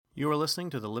You are listening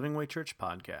to the Living Way Church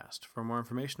podcast. For more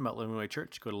information about Living Way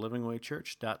Church, go to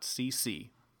livingwaychurch.cc.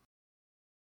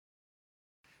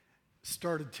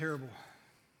 Started terrible.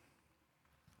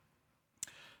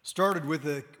 Started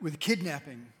with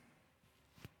kidnapping.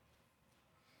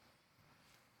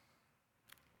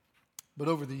 But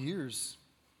over the years,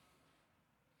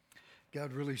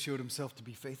 God really showed himself to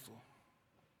be faithful.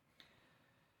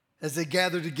 As they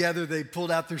gathered together, they pulled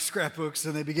out their scrapbooks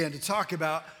and they began to talk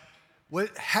about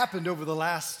what happened over the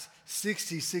last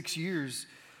 66 years.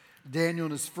 Daniel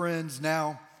and his friends,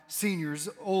 now seniors,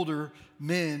 older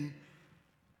men,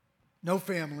 no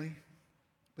family,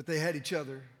 but they had each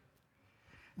other.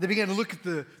 They began to look at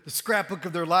the scrapbook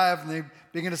of their life and they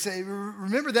began to say,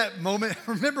 remember that moment?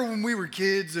 Remember when we were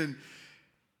kids and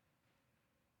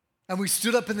we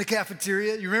stood up in the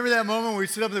cafeteria? You remember that moment when we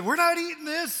stood up and said, we're not eating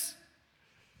this?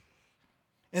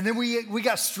 And then we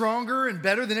got stronger and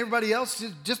better than everybody else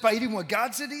just by eating what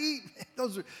God said to eat.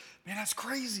 Man, that's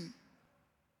crazy.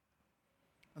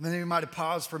 And then they might have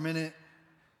paused for a minute.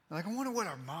 Like, I wonder what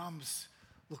our moms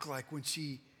look like when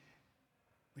she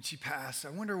passed. I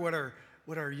wonder what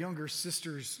our younger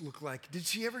sisters look like. Did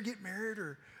she ever get married?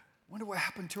 Or I wonder what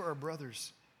happened to our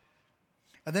brothers.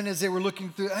 And then as they were looking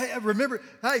through,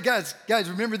 hey guys,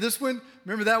 remember this one?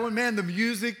 Remember that one? Man, the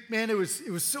music, man, it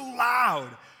was so loud.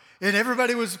 And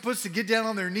everybody was supposed to get down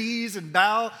on their knees and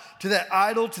bow to that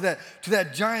idol, to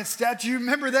that giant statue. You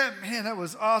remember that? Man, that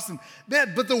was awesome.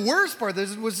 Man, but the worst part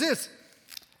was this.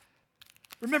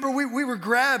 Remember, we were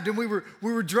grabbed and we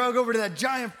were dragged over to that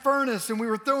giant furnace and we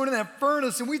were thrown in that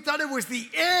furnace and we thought it was the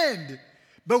end.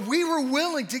 But we were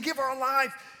willing to give our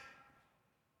life.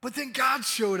 But then God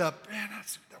showed up. Man,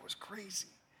 that was crazy.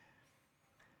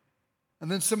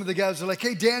 And then some of the guys are like,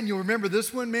 hey, Daniel, remember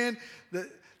this one, man?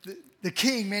 The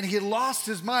king, man, he had lost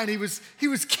his mind. He was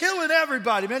killing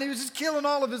everybody, man. He was just killing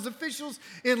all of his officials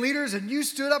and leaders. And you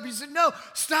stood up and you said, no,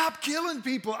 stop killing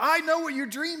people. I know what your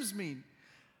dreams mean.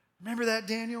 Remember that,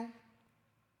 Daniel?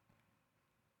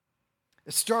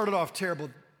 It started off terrible,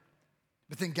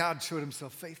 but then God showed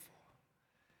himself faithful.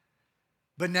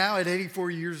 But now at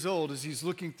 84 years old, as he's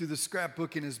looking through the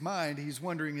scrapbook in his mind, he's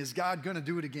wondering, is God going to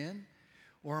do it again?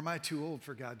 Or am I too old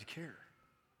for God to care?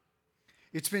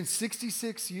 It's been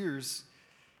 66 years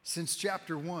since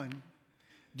chapter 1.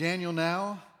 Daniel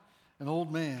now, an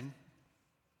old man.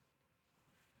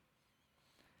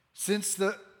 Since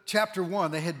the chapter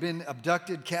 1, they had been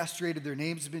abducted, castrated, their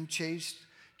names had been changed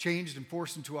and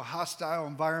forced into a hostile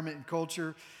environment and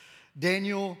culture.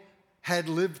 Daniel had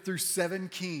lived through 7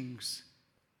 kings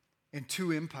and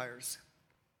 2 empires.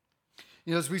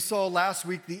 You know, as we saw last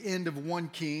week, the end of one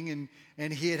king,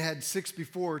 and he had 6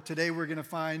 before. Today we're going to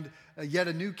find yet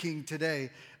a new king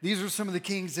today. These are some of the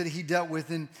kings that he dealt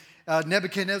with, and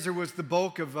Nebuchadnezzar was the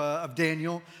bulk of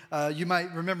Daniel. You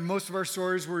might remember most of our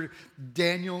stories were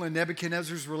Daniel and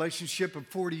Nebuchadnezzar's relationship of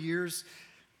 40 years.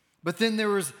 But then there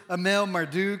was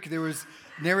Amel-Marduk, there was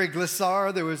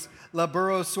Neriglissar, there was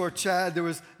Laburo-Sorchad, there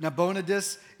was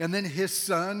Nabonidus, and then his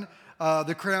son,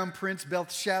 the crown prince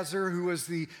Belshazzar, who was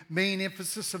the main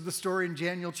emphasis of the story in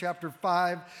Daniel chapter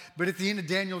 5. But at the end of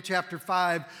Daniel chapter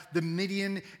 5, the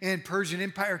Median and Persian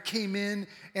Empire came in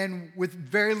and with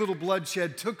very little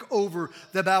bloodshed took over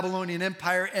the Babylonian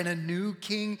Empire, and a new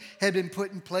king had been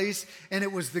put in place, and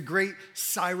it was the great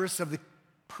Cyrus of the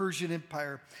Persian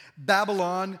Empire.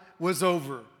 Babylon was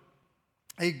over.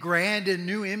 A grand and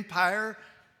new empire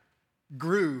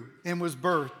grew and was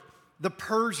birthed. The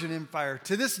Persian Empire.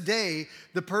 To this day,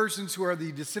 the Persians, who are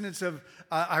the descendants of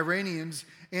Iranians,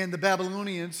 and the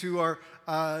Babylonians, who are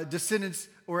descendants,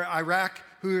 or Iraq,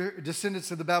 who are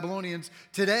descendants of the Babylonians,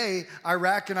 today,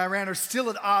 Iraq and Iran are still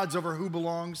at odds over who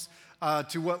belongs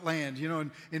to what land, you know,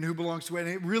 and who belongs to what. And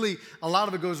it really, a lot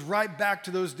of it goes right back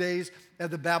to those days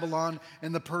of the Babylon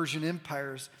and the Persian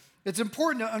empires. It's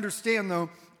important to understand,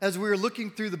 though, as we were looking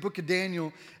through the book of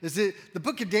Daniel, is that the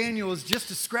book of Daniel is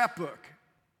just a scrapbook.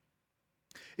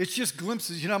 It's just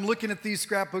glimpses. You know, I'm looking at these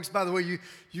scrapbooks. By the way,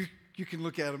 you can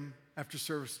look at them after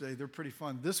service today. They're pretty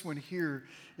fun. This one here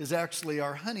is actually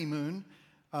our honeymoon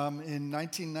in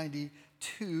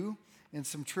 1992 and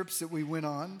some trips that we went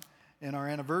on and our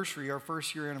anniversary, our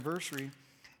first year anniversary.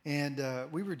 And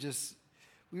we were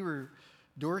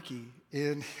dorky.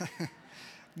 And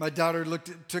my daughter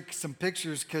took some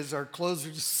pictures because our clothes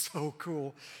are just so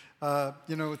cool.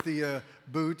 You know, with the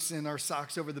boots and our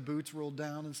socks over the boots rolled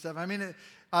down and stuff. I mean,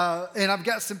 and I've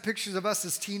got some pictures of us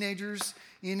as teenagers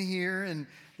in here, and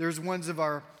there's ones of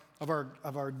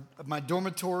my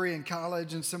dormitory in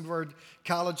college and some of our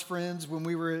college friends when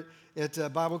we were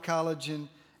at Bible college, and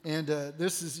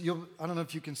this is I don't know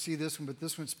if you can see this one, but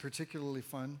this one's particularly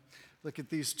fun. Look at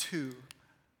these two.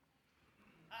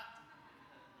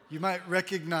 You might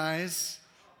recognize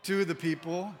two of the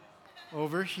people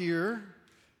over here.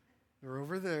 They're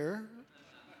over there.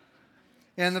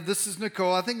 And this is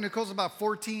Nicole. I think Nicole's about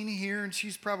 14 here, and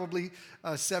she's probably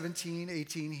 17,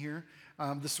 18 here.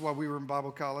 This is why we were in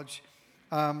Bible college.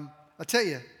 I'll tell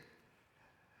you,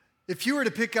 if you were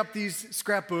to pick up these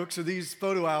scrapbooks or these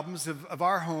photo albums of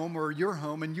our home or your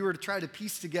home, and you were to try to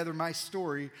piece together my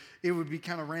story, it would be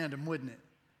kind of random, wouldn't it?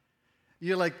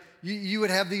 You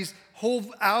would have these whole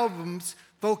albums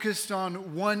focused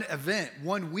on one event,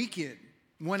 one weekend,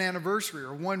 one anniversary,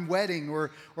 or one wedding, or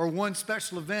one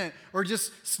special event, or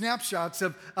just snapshots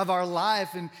of our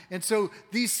life. And so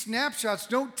these snapshots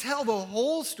don't tell the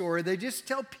whole story, they just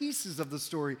tell pieces of the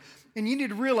story. And you need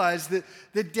to realize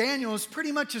that Daniel is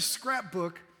pretty much a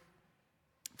scrapbook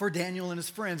for Daniel and his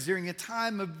friends during a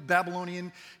time of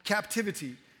Babylonian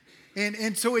captivity.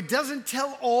 And so it doesn't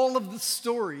tell all of the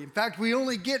story. In fact, we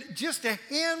only get just a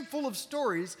handful of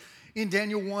stories in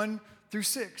Daniel 1 through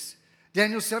 6.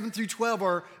 Daniel 7 through 12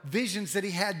 are visions that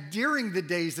he had during the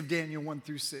days of Daniel 1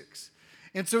 through 6.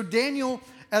 And so Daniel,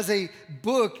 as a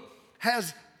book,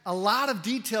 has a lot of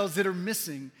details that are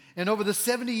missing. And over the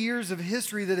 70 years of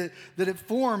history that it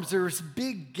forms, there's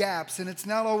big gaps, and it's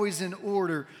not always in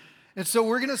order. And so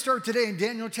we're going to start today in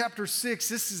Daniel chapter 6.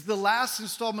 This is the last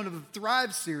installment of the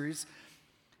Thrive series.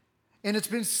 And it's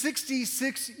been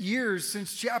 66 years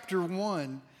since chapter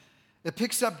 1. It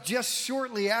picks up just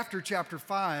shortly after chapter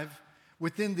 5.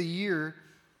 Within the year,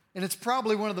 and it's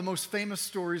probably one of the most famous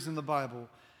stories in the Bible.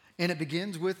 And it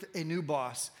begins with a new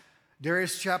boss. Daniel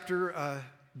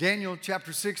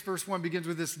chapter 6, verse 1 begins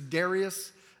with this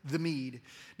Darius the Mede.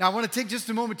 Now, I want to take just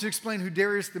a moment to explain who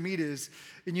Darius the Mede is.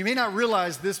 And you may not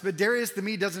realize this, but Darius the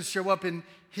Mede doesn't show up in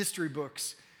history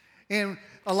books. And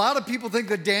a lot of people think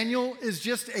that Daniel is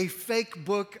just a fake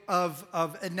book of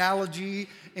analogy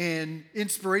and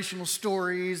inspirational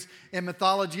stories and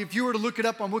mythology. If you were to look it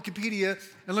up on Wikipedia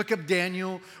and look up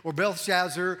Daniel or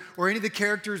Belshazzar or any of the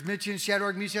characters mentioned,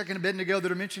 Shadrach, Meshach, and Abednego that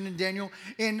are mentioned in Daniel,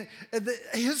 and the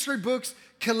history books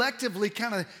collectively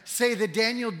kind of say that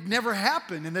Daniel never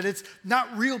happened and that it's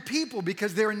not real people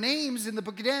because there are names in the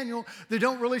book of Daniel that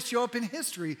don't really show up in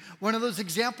history. One of those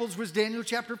examples was Daniel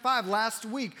chapter 5 last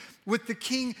week with the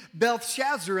king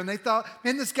Belshazzar, and they thought,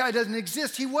 man, this guy doesn't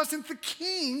exist. He wasn't the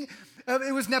king.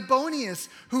 It was Nabonidus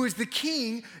who was the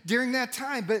king during that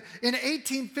time. But in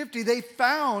 1850, they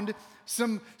found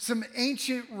some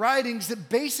ancient writings that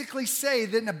basically say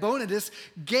that Nabonidus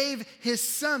gave his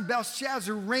son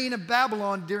Belshazzar reign of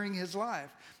Babylon during his life.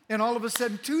 And all of a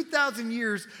sudden, 2,000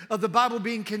 years of the Bible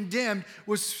being condemned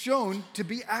was shown to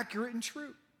be accurate and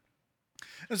true.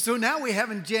 And so now we have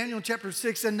in Daniel chapter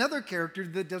 6 another character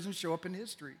that doesn't show up in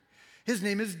history. His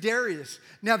name is Darius.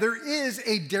 Now, there is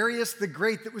a Darius the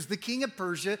Great that was the king of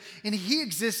Persia, and he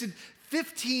existed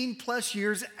 15 plus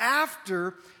years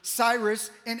after Cyrus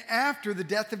and after the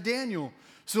death of Daniel.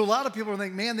 So a lot of people are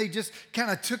like, man, they just kind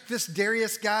of took this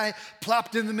Darius guy,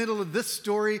 plopped in the middle of this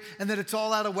story, and that it's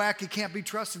all out of whack. He can't be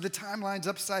trusted. The timeline's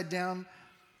upside down.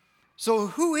 So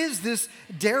who is this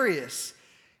Darius?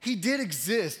 He did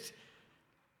exist.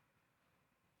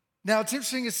 Now, it's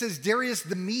interesting. It says Darius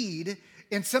the Mede.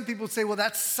 And some people say, well,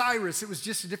 that's Cyrus. It was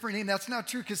just a different name. That's not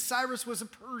true because Cyrus was a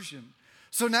Persian.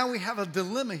 So now we have a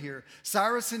dilemma here.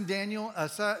 Cyrus and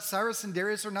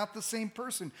Darius are not the same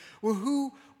person. Well,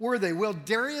 who were they? Well,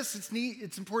 Darius,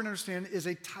 it's important to understand, is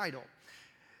a title.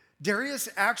 Darius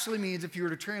actually means, if you were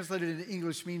to translate it into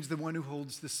English, means the one who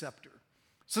holds the scepter.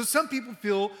 So some people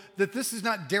feel that this is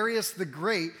not Darius the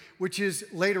Great, which is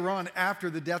later on after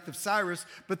the death of Cyrus,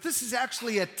 but this is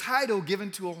actually a title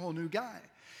given to a whole new guy.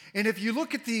 And if you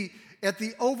look at the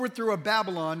overthrow of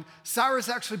Babylon, Cyrus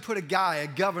actually put a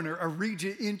governor, a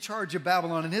regent in charge of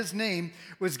Babylon, and his name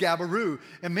was Gabaru.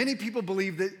 And many people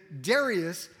believe that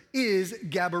Darius is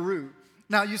Gabaru.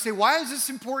 Now you say, why is this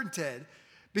important, Ted?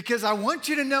 Because I want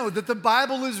you to know that the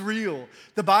Bible is real,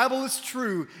 the Bible is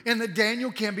true, and that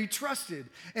Daniel can be trusted.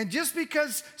 And just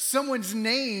because someone's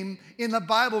name in the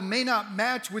Bible may not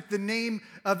match with the name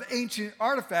of ancient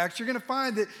artifacts, you're going to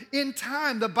find that in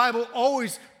time, the Bible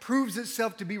always proves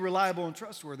itself to be reliable and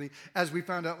trustworthy, as we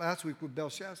found out last week with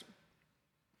Belshazzar.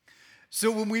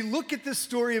 So when we look at the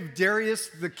story of Darius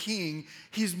the king,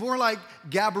 he's more like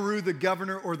Gabaru the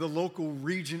governor or the local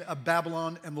region of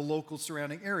Babylon and the local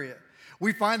surrounding area.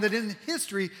 We find that in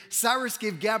history, Cyrus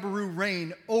gave Gabaru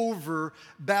reign over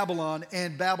Babylon,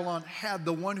 and Babylon had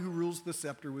the one who rules the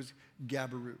scepter was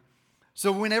Gabaru.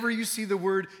 So whenever you see the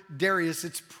word Darius,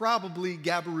 it's probably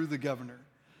Gabaru the governor.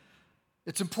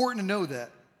 It's important to know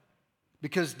that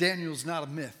because Daniel's not a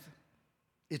myth.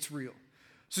 It's real.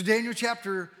 So Daniel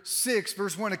chapter 6,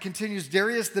 verse 1, it continues,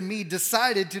 Darius the Mede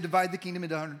decided to divide the kingdom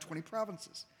into 120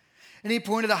 provinces. And he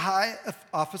appointed a high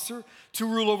officer to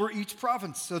rule over each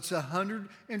province. So it's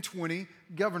 120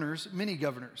 governors, mini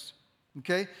governors.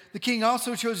 Okay? The king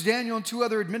also chose Daniel and 2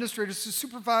 other administrators to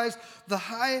supervise the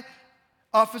high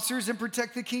officers and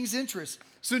protect the king's interests.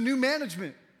 So new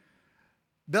management.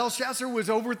 Belshazzar was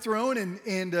overthrown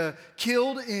and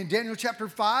killed in Daniel chapter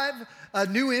 5. A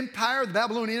new empire, the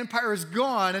Babylonian Empire, is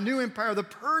gone. A new empire, the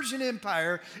Persian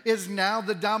Empire, is now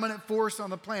the dominant force on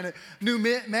the planet. New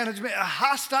management, a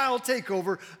hostile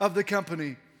takeover of the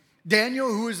company. Daniel,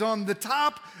 who is on the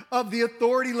top of the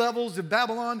authority levels of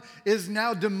Babylon, is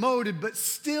now demoted, but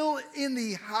still in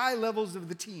the high levels of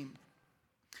the team.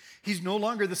 He's no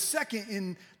longer the second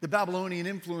in the Babylonian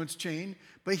influence chain,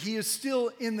 but he is still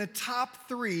in the top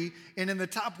 3 and in the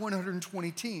top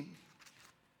 120 team.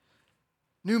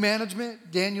 New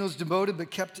management, Daniel is demoted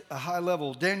but kept a high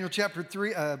level. Daniel chapter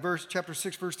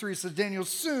 6, verse 3 says, Daniel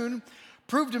soon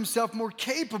proved himself more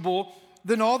capable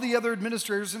than all the other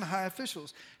administrators and high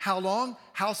officials. How long?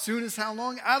 How soon is how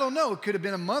long? I don't know. It could have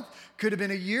been a month, could have been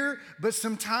a year, but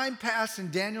some time passed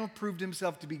and Daniel proved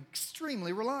himself to be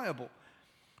extremely reliable.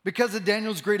 Because of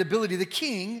Daniel's great ability, the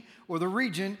king or the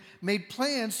regent made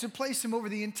plans to place him over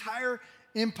the entire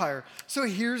empire. So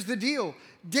here's the deal.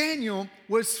 Daniel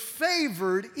was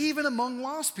favored even among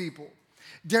lost people.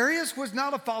 Darius was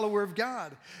not a follower of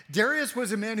God. Darius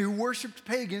was a man who worshiped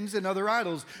pagans and other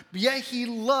idols, but yet he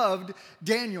loved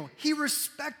Daniel. He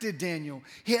respected Daniel.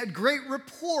 He had great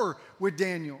rapport with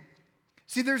Daniel.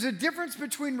 See, there's a difference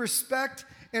between respect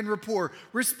and rapport.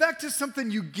 Respect is something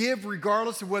you give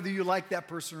regardless of whether you like that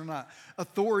person or not.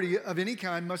 Authority of any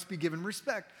kind must be given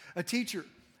respect. A teacher,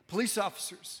 police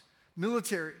officers,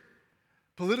 military,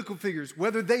 political figures,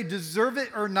 whether they deserve it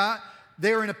or not,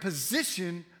 they are in a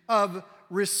position of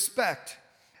respect.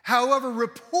 However,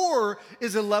 rapport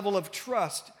is a level of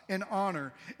trust and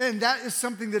honor, and that is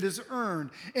something that is earned.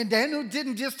 And Daniel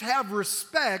didn't just have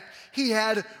respect, he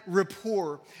had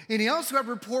rapport. And he also had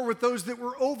rapport with those that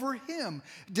were over him.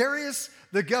 Darius,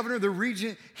 the governor, the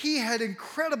regent, he had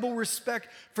incredible respect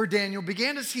for Daniel,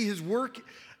 began to see his work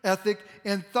ethic,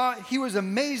 and thought he was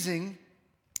amazing.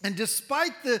 And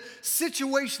despite the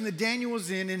situation that Daniel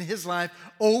was in his life,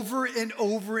 over and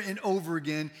over and over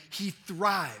again, he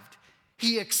thrived.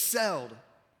 He excelled.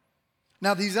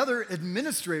 Now, these other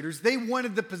administrators, they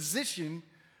wanted the position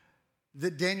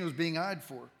that Daniel was being eyed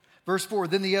for. Verse 4,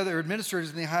 then the other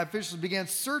administrators and the high officials began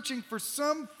searching for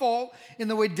some fault in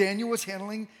the way Daniel was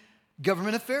handling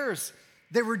government affairs.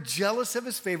 They were jealous of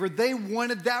his favor. They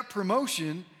wanted that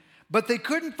promotion, but they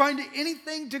couldn't find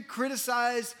anything to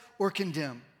criticize or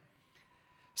condemn.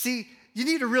 See, you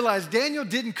need to realize Daniel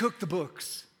didn't cook the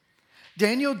books.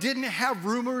 Daniel didn't have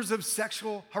rumors of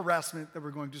sexual harassment that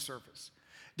were going to surface.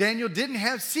 Daniel didn't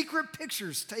have secret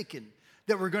pictures taken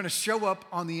that were going to show up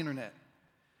on the internet.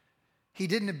 He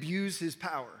didn't abuse his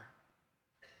power.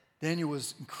 Daniel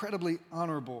was incredibly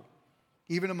honorable,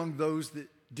 even among those that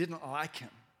didn't like him.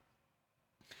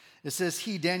 It says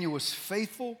Daniel, was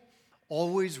faithful,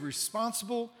 always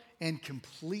responsible, and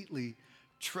completely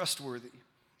trustworthy.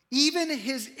 Even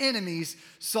his enemies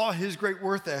saw his great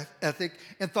work ethic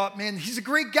and thought, man, he's a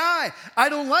great guy. I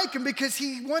don't like him because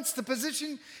he wants the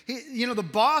position. The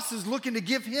boss is looking to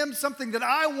give him something that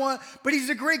I want, but he's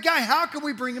a great guy. How can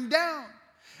we bring him down?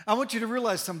 I want you to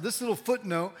realize something. This little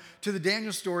footnote to the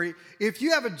Daniel story. If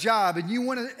you have a job and you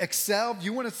want to excel,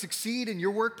 you want to succeed in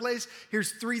your workplace,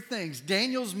 here's 3 things.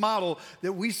 Daniel's model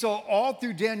that we saw all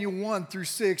through Daniel 1 through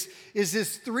 6 is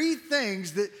this 3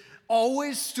 things that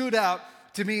always stood out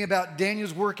to me about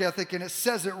Daniel's work ethic, and it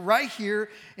says it right here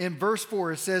in verse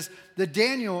 4. It says the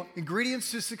Daniel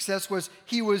ingredients to success was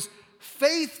he was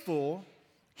faithful,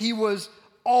 he was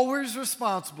always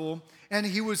responsible, and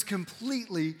he was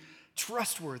completely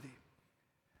trustworthy.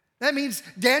 That means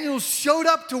Daniel showed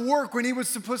up to work when he was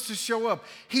supposed to show up.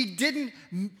 He didn't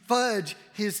fudge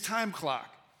his time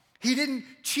clock. He didn't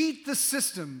cheat the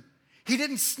system. He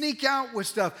didn't sneak out with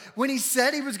stuff. When he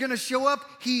said he was going to show up,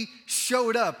 he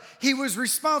showed up. He was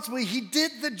responsible. He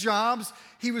did the jobs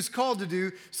he was called to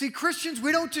do. See, Christians,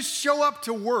 we don't just show up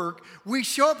to work. We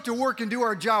show up to work and do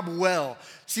our job well.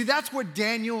 See, that's what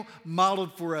Daniel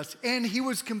modeled for us. And he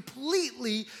was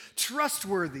completely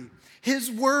trustworthy. His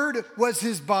word was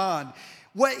his bond.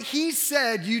 What he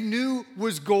said, you knew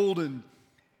was golden.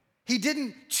 He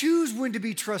didn't choose when to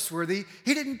be trustworthy.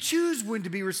 He didn't choose when to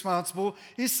be responsible.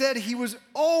 He said he was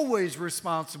always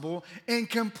responsible and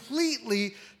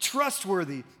completely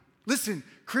trustworthy. Listen,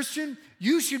 Christian,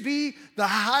 you should be the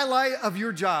highlight of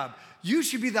your job. You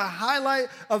should be the highlight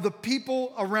of the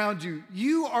people around you.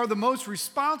 You are the most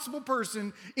responsible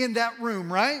person in that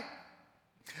room, right?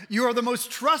 You are the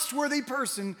most trustworthy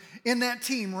person in that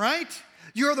team, right?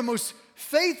 You are the most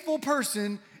faithful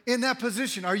person in that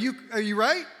position. Are you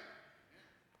right?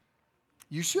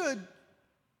 You should.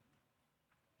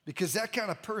 Because that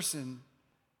kind of person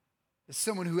is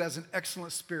someone who has an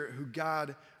excellent spirit, who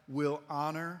God will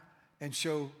honor and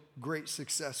show great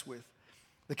success with.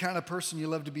 The kind of person you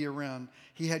love to be around.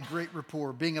 He had great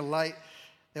rapport. Being a light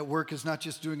at work is not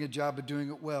just doing a job, but doing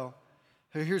it well.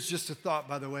 Here's just a thought,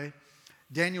 by the way.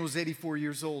 Daniel was 84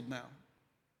 years old now.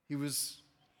 He was,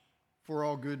 for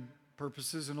all good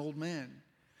purposes, an old man.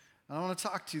 I want to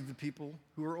talk to the people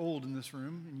who are old in this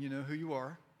room, and you know who you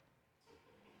are.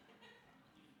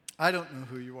 I don't know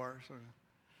who you are. So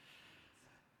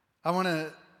I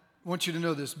want you to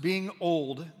know this. Being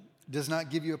old does not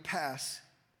give you a pass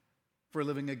for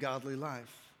living a godly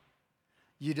life.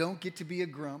 You don't get to be a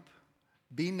grump,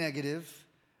 be negative,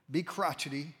 be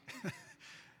crotchety,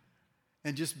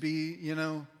 and just be,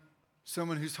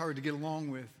 someone who's hard to get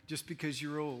along with just because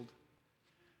you're old.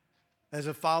 As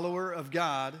a follower of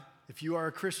God, if you are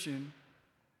a Christian,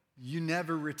 you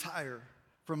never retire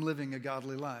from living a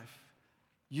godly life.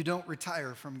 You don't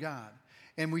retire from God.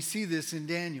 And we see this in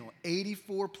Daniel,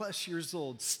 84 plus years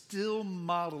old, still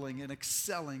modeling and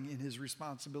excelling in his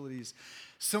responsibilities.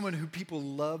 Someone who people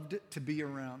loved to be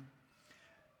around.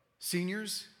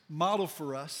 Seniors, model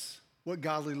for us what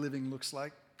godly living looks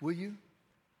like, will you?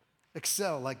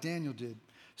 Excel like Daniel did.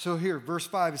 So here, verse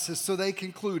 5, it says, so they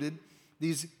concluded,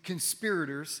 these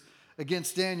conspirators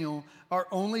against Daniel, our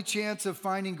only chance of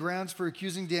finding grounds for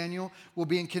accusing Daniel will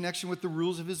be in connection with the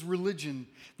rules of his religion.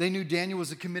 They knew Daniel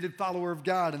was a committed follower of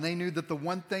God, and they knew that the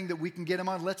one thing that we can get him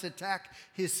on, let's attack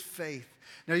his faith.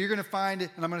 Now you're going to find,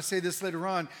 and I'm going to say this later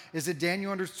on, is that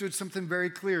Daniel understood something very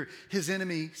clear. His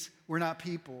enemies were not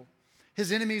people.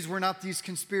 His enemies were not these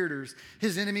conspirators.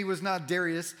 His enemy was not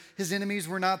Darius. His enemies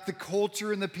were not the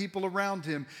culture and the people around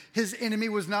him. His enemy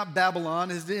was not Babylon.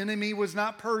 His enemy was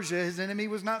not Persia. His enemy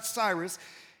was not Cyrus.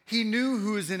 He knew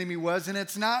who his enemy was, and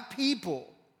it's not people.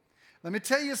 Let me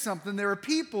tell you something. There are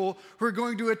people who are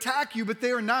going to attack you, but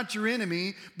they are not your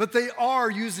enemy, but they are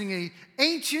using an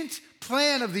ancient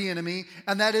plan of the enemy,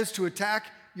 and that is to attack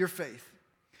your faith.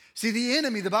 See, the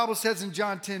enemy, the Bible says in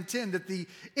John 10:10 that the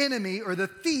enemy or the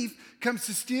thief comes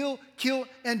to steal, kill,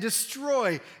 and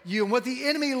destroy you. And what the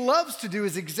enemy loves to do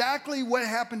is exactly what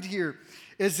happened here,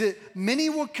 is that many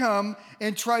will come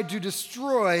and try to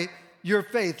destroy your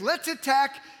faith. Let's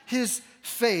attack his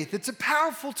faith. It's a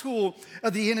powerful tool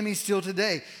of the enemy still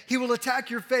today. He will attack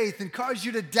your faith and cause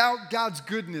you to doubt God's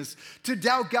goodness, to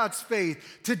doubt God's faith,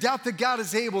 to doubt that God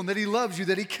is able and that he loves you,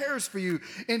 that he cares for you,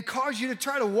 and cause you to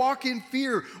try to walk in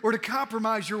fear or to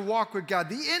compromise your walk with God.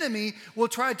 The enemy will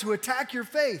try to attack your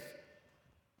faith.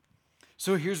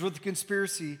 So here's what the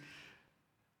conspiracy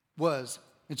was.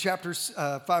 In chapter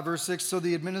 5, verse 6, so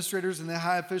the administrators and the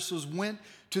high officials went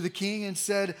to the king and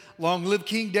said, long live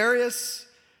King Darius.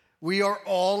 We are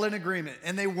all in agreement.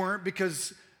 And they weren't,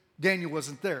 because Daniel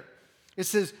wasn't there. It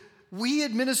says, we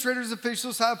administrators,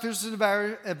 officials, high officials,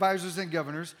 advisors, and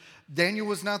governors. Daniel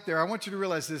was not there. I want you to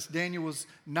realize this. Daniel was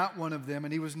not one of them,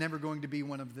 and he was never going to be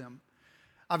one of them.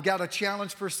 I've got a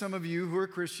challenge for some of you who are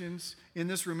Christians in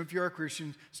this room. If you are a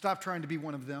Christian, stop trying to be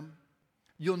one of them.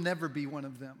 You'll never be one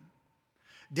of them.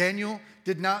 Daniel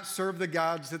did not serve the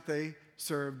gods that they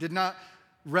served, did not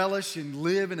relish and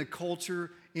live in a culture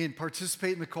and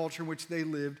participate in the culture in which they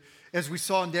lived. As we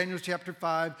saw in Daniel chapter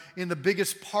 5, in the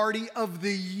biggest party of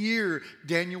the year,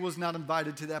 Daniel was not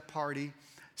invited to that party.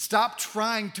 Stop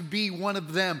trying to be one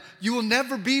of them. You will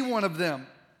never be one of them.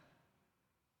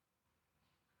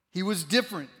 He was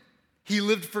different. He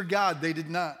lived for God. They did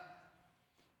not.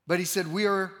 But he said, we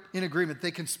are in agreement.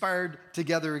 They conspired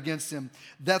together against him,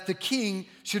 that the king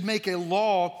should make a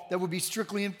law that would be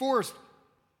strictly enforced.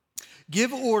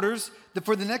 Give orders that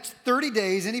for the next 30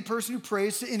 days, any person who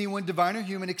prays to anyone, divine or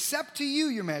human, except to you,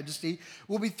 your majesty,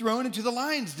 will be thrown into the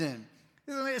lion's den.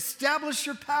 Establish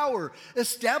your power.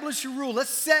 Establish your rule. Let's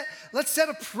set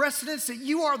a precedence that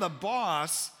you are the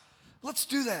boss. Let's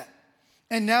do that.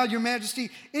 And now, your majesty,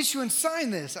 issue and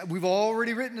sign this. We've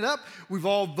already written it up. We've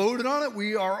all voted on it.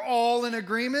 We are all in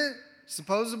agreement,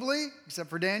 supposedly, except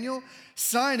for Daniel.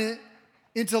 Sign it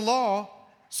into law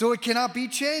so it cannot be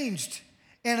changed.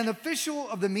 And an official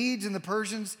of the Medes and the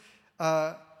Persians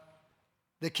that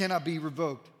cannot be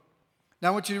revoked. Now,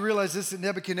 I want you to realize this, that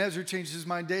Nebuchadnezzar changed his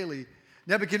mind daily.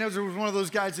 Nebuchadnezzar was one of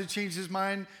those guys that changed his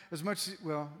mind as much,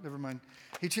 never mind.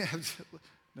 He changed,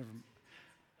 never mind.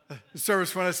 The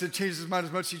service when I said changed his mind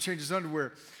as much as he changed his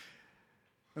underwear.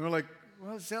 And we're like,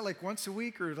 well, is that like once a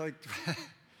week or like...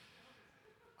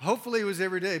 Hopefully it was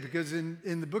every day, because in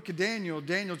the book of Daniel,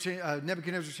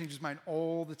 Nebuchadnezzar changed his mind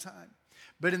all the time.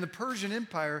 But in the Persian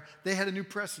Empire, they had a new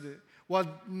precedent. While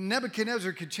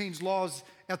Nebuchadnezzar could change laws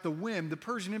at the whim, the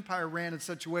Persian Empire ran in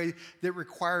such a way that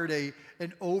required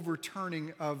an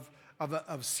overturning of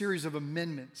a series of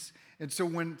amendments. And so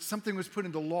when something was put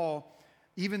into law,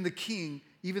 even the king,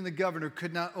 even the governor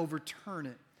could not overturn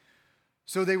it.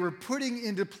 So they were putting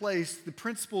into place the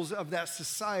principles of that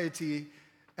society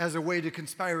as a way to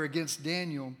conspire against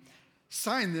Daniel.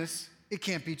 Sign this, it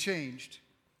can't be changed.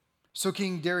 So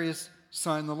King Darius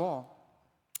signed the law.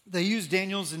 They used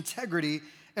Daniel's integrity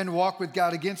and walk with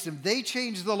God against him. They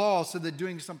changed the law so that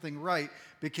doing something right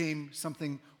became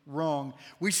something wrong.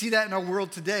 We see that in our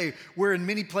world today, where in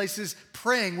many places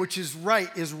praying, which is right,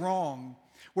 is wrong.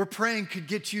 Where praying could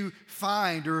get you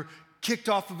fined or kicked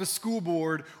off of a school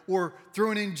board or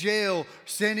thrown in jail,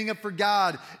 standing up for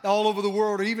God all over the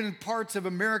world, or even in parts of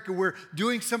America where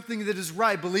doing something that is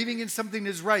right, believing in something that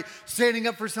is right, standing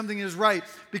up for something that is right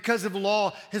because of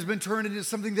law has been turned into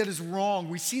something that is wrong.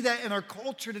 We see that in our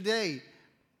culture today.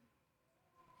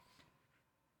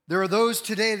 There are those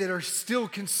today that are still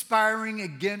conspiring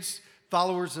against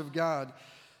followers of God.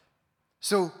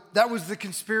 So that was the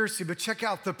conspiracy, but check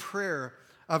out the prayer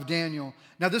of Daniel.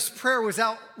 Now, this prayer was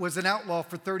an outlaw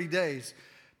for 30 days.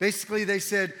 Basically, they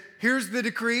said, here's the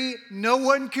decree. No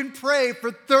one can pray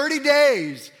for 30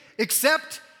 days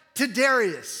except to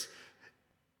Darius.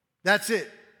 That's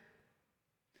it.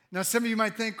 Now, some of you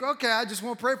might think, okay, I just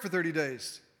won't pray for 30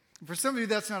 days. For some of you,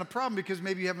 that's not a problem because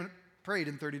maybe you haven't prayed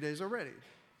in 30 days already.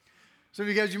 Some of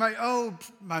you guys, you might,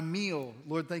 my meal.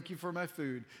 Lord, thank you for my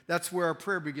food. That's where our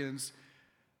prayer begins.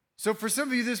 So for some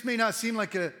of you, this may not seem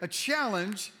like a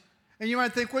challenge. And you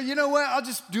might think, well, you know what? I'll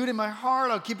just do it in my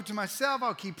heart. I'll keep it to myself.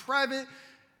 I'll keep private.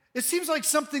 It seems like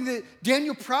something that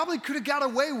Daniel probably could have got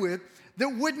away with that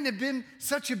wouldn't have been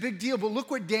such a big deal. But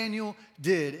look what Daniel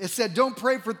did. It said, don't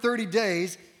pray for 30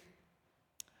 days.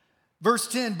 Verse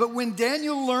 10, but when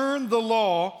Daniel learned the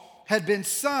law had been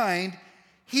signed,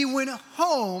 he went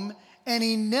home and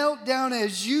he knelt down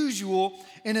as usual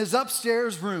in his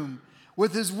upstairs room.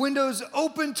 With his windows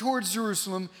open towards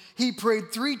Jerusalem, he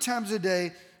prayed 3 times a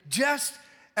day, just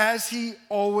as he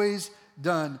always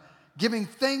done, giving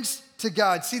thanks to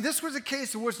God. See, this was a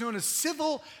case of what's known as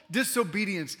civil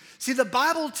disobedience. See, the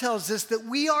Bible tells us that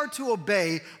we are to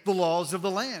obey the laws of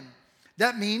the land.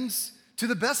 That means, to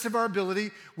the best of our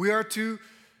ability, we are to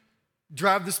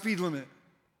drive the speed limit.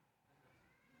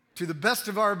 To the best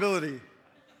of our ability.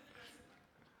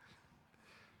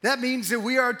 That means that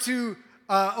we are to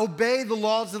obey the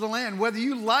laws of the land. Whether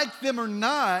you like them or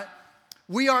not,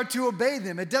 we are to obey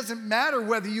them. It doesn't matter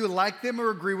whether you like them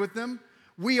or agree with them.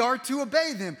 We are to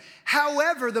obey them.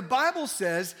 However, the Bible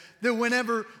says that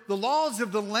whenever the laws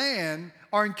of the land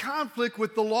are in conflict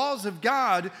with the laws of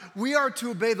God, we are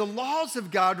to obey the laws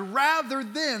of God rather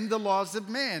than the laws of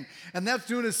man. And that's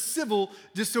known as civil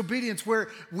disobedience, where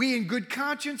we in good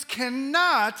conscience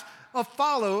cannot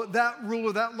follow that rule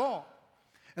or that law.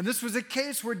 And this was a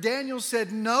case where Daniel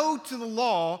said no to the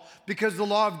law because the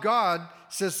law of God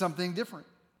says something different.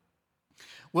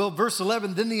 Well, verse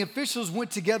 11, then the officials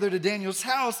went together to Daniel's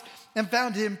house and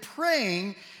found him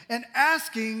praying and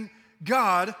asking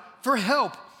God for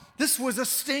help. This was a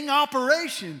sting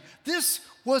operation. This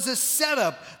was a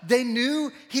setup. They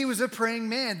knew he was a praying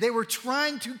man. They were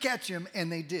trying to catch him,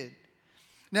 and they did.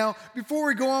 Now, before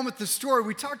we go on with the story,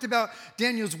 we talked about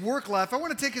Daniel's work life. I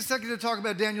want to take a second to talk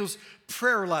about Daniel's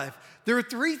prayer life. There are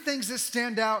 3 things that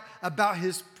stand out about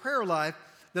his prayer life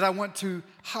that I want to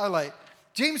highlight.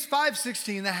 James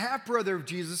 5:16, the half-brother of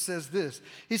Jesus, says this.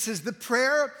 He says, the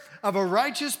prayer of a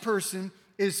righteous person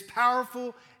is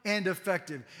powerful and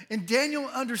effective. And Daniel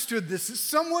understood this. As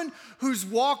someone whose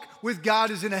walk with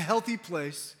God is in a healthy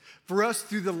place, for us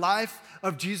through the life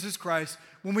of Jesus Christ,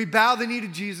 when we bow the knee to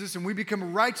Jesus and we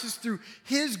become righteous through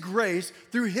his grace,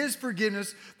 through his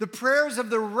forgiveness, the prayers of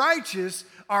the righteous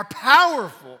are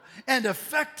powerful and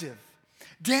effective.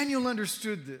 Daniel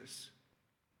understood this.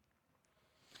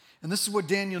 And this is what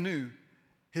Daniel knew.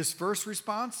 His first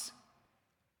response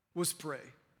was pray.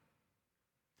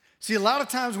 See, a lot of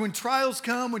times when trials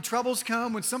come, when troubles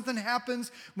come, when something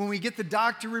happens, when we get the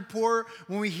doctor report,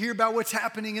 when we hear about what's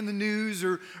happening in the news,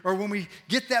 or when we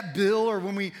get that bill, or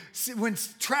when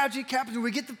tragic happens, when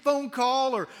we get the phone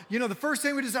call, or, the first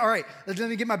thing we do is, all right, let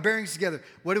me get my bearings together.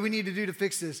 What do we need to do to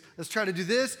fix this? Let's try to do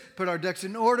this, put our ducks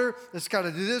in order. Let's got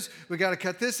to do this. We got to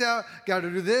cut this out. Got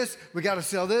to do this. We got to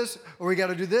sell this, or we got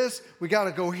to do this. We got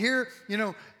to go here.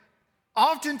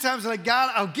 Oftentimes, like,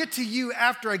 God, I'll get to you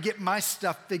after I get my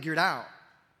stuff figured out.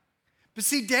 But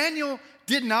see, Daniel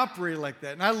didn't operate like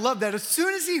that. And I love that. As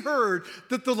soon as he heard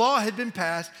that the law had been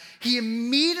passed, he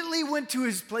immediately went to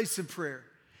his place of prayer.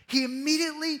 He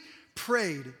immediately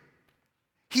prayed.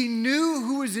 He knew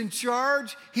who was in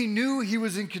charge. He knew he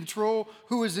was in control,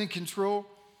 who was in control.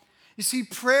 You see,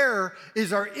 prayer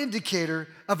is our indicator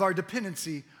of our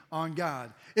dependency on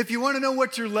God. If you want to know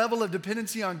what your level of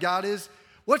dependency on God is,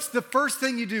 what's the first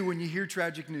thing you do when you hear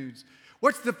tragic news?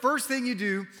 What's the first thing you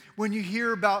do when you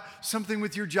hear about something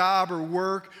with your job or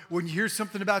work, when you hear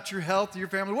something about your health or your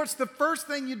family? What's the first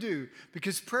thing you do?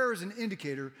 Because prayer is an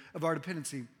indicator of our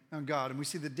dependency on God. And we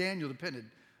see that Daniel depended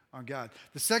on God.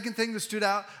 The second thing that stood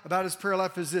out about his prayer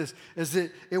life is this, is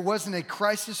that it wasn't a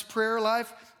crisis prayer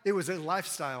life, it was a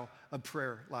lifestyle of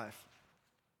prayer life.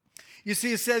 You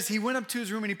see, it says he went up to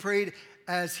his room and he prayed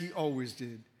as he always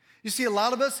did. You see, a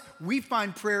lot of us, we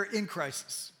find prayer in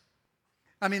crisis.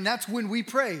 I mean, that's when we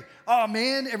pray. Oh,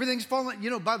 man, everything's falling. You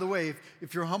know, by the way,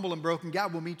 if you're humble and broken,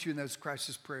 God will meet you in those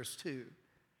crisis prayers too.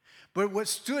 But what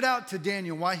stood out to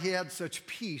Daniel, why he had such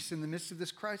peace in the midst of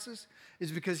this crisis,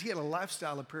 is because he had a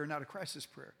lifestyle of prayer, not a crisis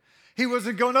prayer. He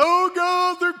wasn't going, oh,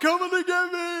 God, they're coming to get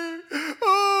me.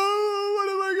 Oh, what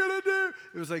am I going to do?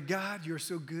 It was like, God, you're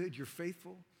so good. You're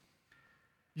faithful.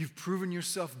 You've proven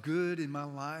yourself good in my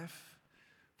life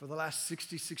for the last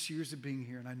 66 years of being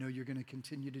here, and I know you're going to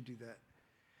continue to do that.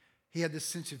 He had this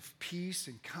sense of peace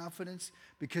and confidence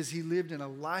because he lived in a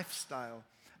lifestyle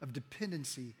of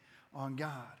dependency on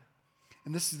God.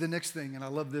 And this is the next thing, and I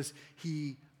love this.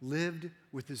 He lived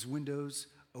with his windows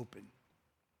open.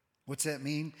 What's that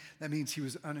mean? That means he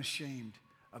was unashamed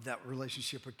of that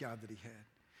relationship with God that he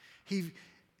had.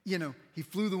 He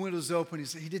flew the windows open.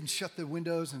 He didn't shut the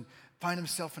windows and find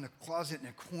himself in a closet in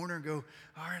a corner and go,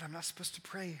 all right, I'm not supposed to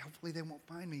pray. Hopefully they won't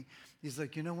find me. He's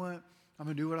like, you know what? I'm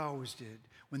going to do what I always did.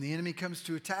 When the enemy comes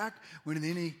to attack, when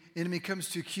the enemy comes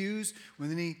to accuse,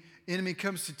 when the enemy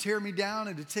comes to tear me down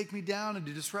and to take me down and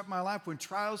to disrupt my life, when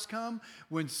trials come,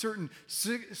 when certain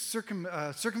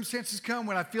circumstances come,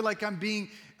 when I feel like I'm being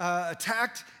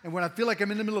attacked, and when I feel like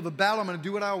I'm in the middle of a battle, I'm going to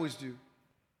do what I always do.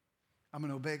 I'm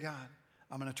going to obey God.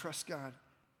 I'm going to trust God.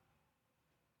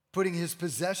 Putting his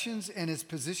possessions and his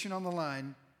position on the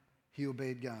line, he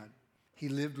obeyed God. He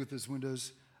lived with his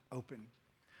windows open.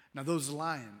 Now those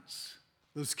lions,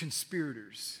 those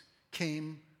conspirators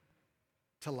came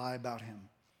to lie about him.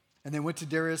 And they went to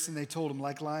Darius and they told him,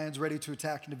 like lions ready to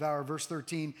attack and devour. Verse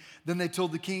 13, then they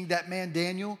told the king, that man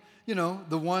Daniel,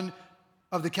 the one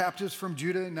of the captives from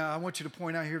Judah. Now I want you to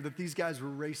point out here that these guys were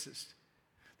racist.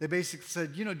 They basically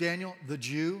said, Daniel, the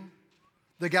Jew,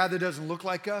 the guy that doesn't look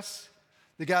like us,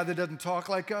 the guy that doesn't talk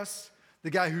like us,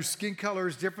 the guy whose skin color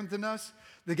is different than us,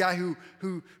 the guy who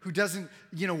doesn't,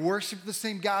 worship the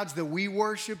same gods that we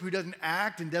worship, who doesn't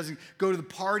act and doesn't go to the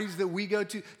parties that we go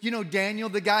to. Daniel,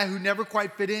 the guy who never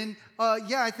quite fit in.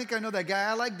 Yeah, I think I know that guy.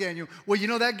 I like Daniel. Well, you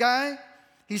know that guy?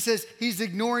 He says he's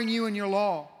ignoring you and your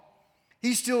law.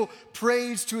 He still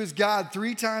prays to his God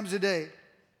 3 times a day.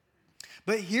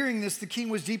 But hearing this, the king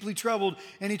was deeply troubled,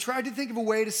 and he tried to think of a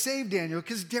way to save Daniel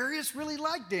because Darius really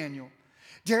liked Daniel.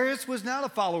 Darius was not a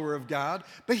follower of God,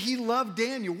 but he loved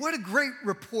Daniel. What a great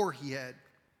rapport he had.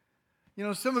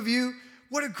 Some of you,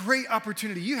 what a great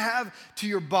opportunity you have to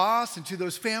your boss and to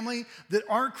those family that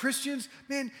aren't Christians.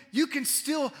 Man, you can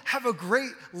still have a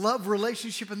great love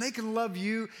relationship and they can love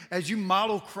you as you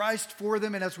model Christ for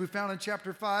them. And as we found in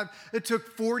chapter 5, it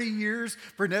took 40 years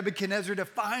for Nebuchadnezzar to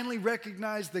finally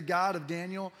recognize the God of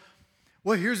Daniel.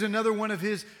 Well, here's another one of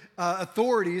his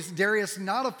authorities, Darius,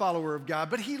 not a follower of God,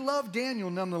 but he loved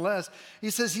Daniel nonetheless. He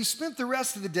says he spent the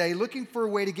rest of the day looking for a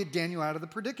way to get Daniel out of the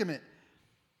predicament.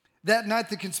 That night,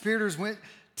 the conspirators went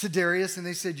to Darius and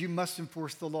they said, you must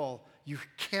enforce the law. You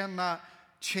cannot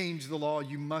change the law.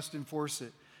 You must enforce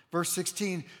it. Verse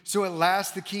 16, so at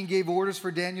last the king gave orders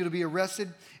for Daniel to be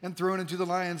arrested and thrown into the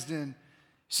lion's den.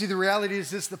 See, the reality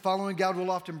is this, that following God will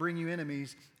often bring you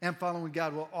enemies, and following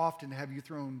God will often have you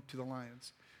thrown to the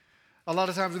lions. A lot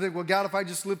of times we think, well, God, if I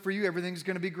just live for you, everything's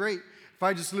going to be great. If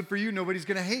I just live for you, nobody's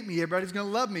going to hate me. Everybody's going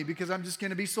to love me because I'm just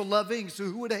going to be so loving. So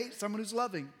who would hate someone who's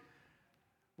loving?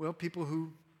 Well, people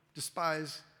who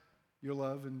despise your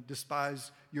love and despise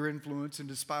your influence and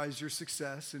despise your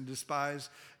success and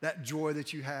despise that joy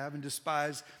that you have and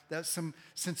despise that some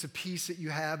sense of peace that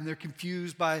you have, and they're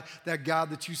confused by that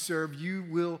God that you serve. You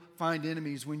will find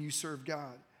enemies when you serve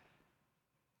God.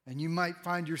 And you might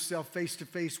find yourself face to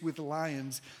face with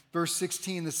lions. Verse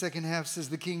 16, the second half says,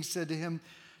 the king said to him,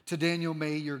 to Daniel,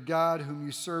 may your God whom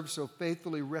you serve so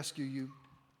faithfully rescue you.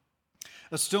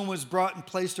 A stone was brought and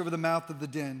placed over the mouth of the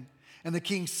den. And the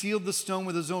king sealed the stone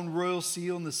with his own royal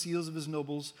seal and the seals of his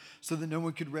nobles so that no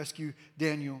one could rescue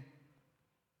Daniel.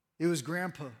 It was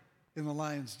Grandpa in the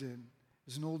lion's den. It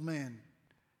was an old man,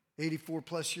 84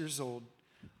 plus years old.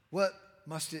 What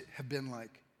must it have been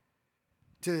like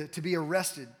to be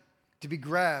arrested, to be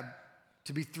grabbed,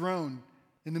 to be thrown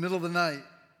in the middle of the night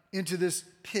into this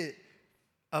pit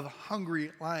of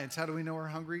hungry lions? How do we know we're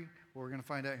hungry? Well, we're going to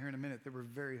find out here in a minute that we're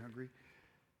very hungry.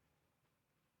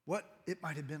 What it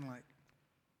might have been like.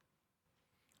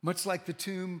 Much like the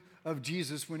tomb of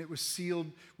Jesus when it was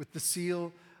sealed with the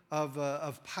seal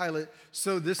of Pilate,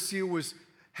 so this seal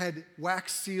had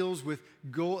wax seals with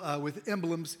gold, with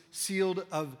emblems sealed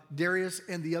of Darius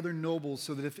and the other nobles,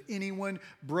 so that if anyone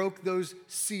broke those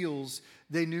seals,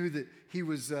 they knew that he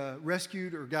was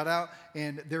rescued or got out,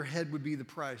 and their head would be the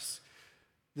price.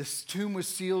 This tomb was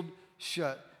sealed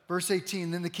shut. Verse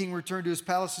 18, then the king returned to his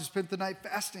palace and spent the night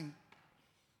fasting.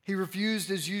 He refused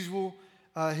his usual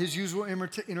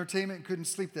entertainment and couldn't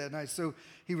sleep that night. So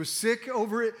he was sick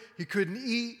over it. He couldn't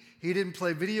eat. He didn't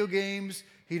play video games.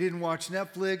 He didn't watch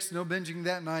Netflix. No binging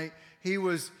that night. He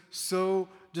was so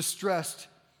distressed.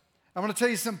 I want to tell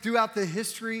you something. Throughout the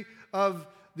history of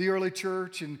the early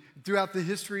church and throughout the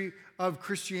history of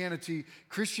Christianity,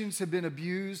 Christians have been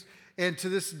abused and to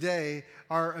this day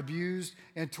are abused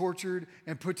and tortured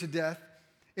and put to death.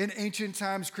 In ancient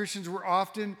times, Christians were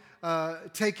often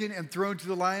taken and thrown to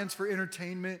the lions for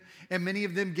entertainment, and many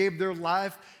of them gave their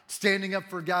life standing up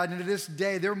for God. And to this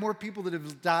day, there are more people that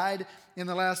have died in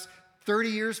the last 30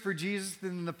 years for Jesus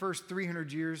than in the first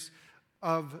 300 years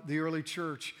of the early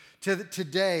church.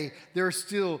 Today, there are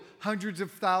still hundreds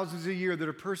of thousands a year that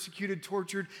are persecuted,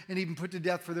 tortured, and even put to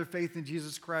death for their faith in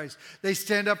Jesus Christ. They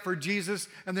stand up for Jesus,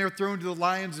 and they're thrown to the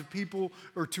lions of people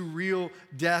or to real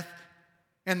death,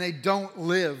 and they don't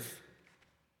live.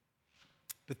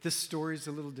 But this story is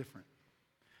a little different,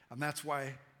 and that's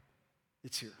why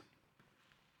it's here.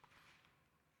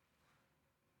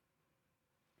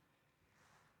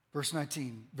 Verse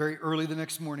 19, very early the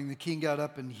next morning, the king got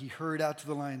up and he hurried out to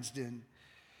the lion's den.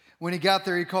 When he got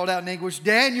there, he called out in anguish,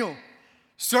 Daniel,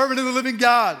 servant of the living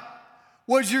God,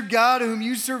 was your God whom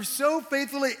you serve so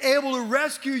faithfully able to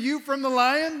rescue you from the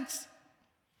lions?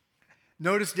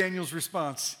 Notice Daniel's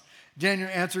response. Daniel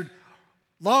answered,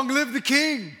 long live the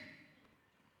king.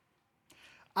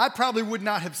 I probably would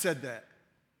not have said that.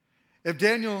 If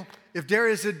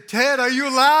Darius said, Ted, are you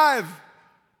alive?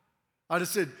 I'd have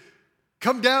said,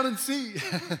 come down and see.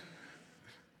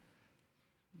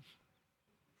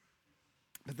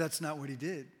 But that's not what he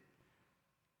did.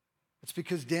 It's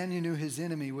because Daniel knew his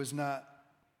enemy was not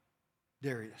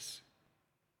Darius.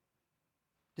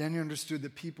 Daniel understood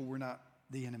that people were not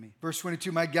the enemy. Verse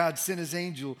 22, my God sent his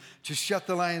angel to shut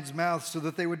the lion's mouth so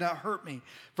that they would not hurt me.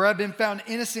 For I've been found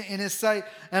innocent in his sight,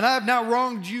 and I have not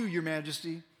wronged you, your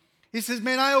majesty. He says,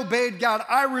 man, I obeyed God.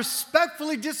 I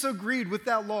respectfully disagreed with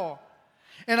that law.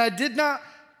 And I did not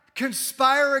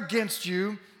conspire against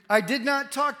you. I did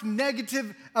not talk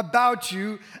negative about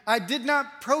you. I did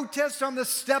not protest on the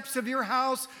steps of your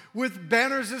house with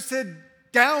banners that said,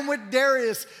 down with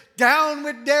Darius, down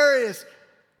with Darius.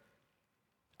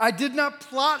 I did not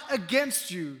plot against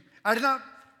you. I did not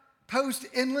post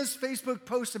endless Facebook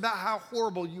posts about how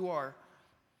horrible you are.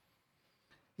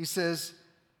 He says,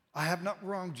 I have not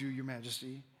wronged you, your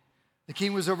majesty. The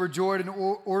king was overjoyed and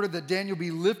ordered that Daniel be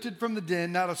lifted from the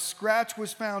den. Not a scratch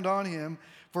was found on him,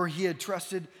 for he had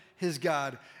trusted his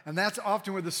God. And that's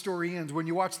often where the story ends. When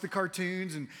you watch the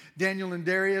cartoons and Daniel and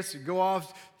Darius go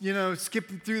off,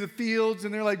 skipping through the fields,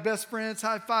 and they're like best friends,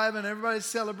 high-fiving, and everybody's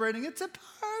celebrating. It's a party.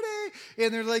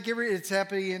 And they're like, it's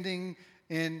happy ending.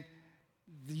 And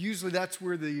usually that's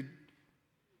where the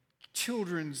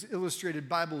children's illustrated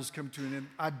Bibles come to an end.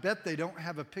 I bet they don't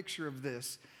have a picture of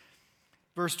this.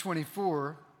 Verse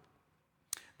 24,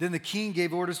 then the king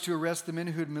gave orders to arrest the men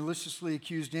who had maliciously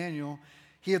accused Daniel.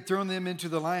 He had thrown them into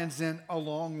the lion's den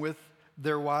along with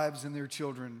their wives and their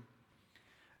children.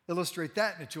 Illustrate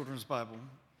that in a children's Bible.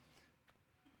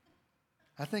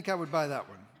 I think I would buy that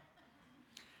one.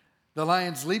 The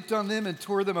lions leaped on them and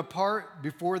tore them apart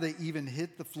before they even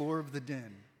hit the floor of the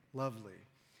den. Lovely.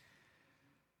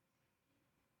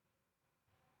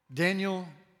 Daniel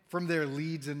from there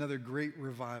leads another great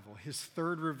revival, his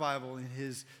third revival in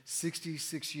his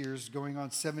 66 years, going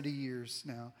on 70 years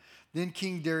now. Then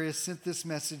King Darius sent this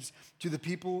message to the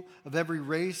people of every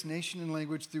race, nation, and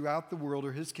language throughout the world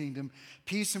or his kingdom.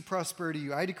 Peace and prosperity to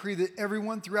you. I decree that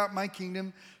everyone throughout my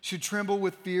kingdom should tremble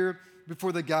with fear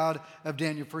before the God of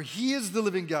Daniel. For he is the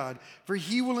living God, for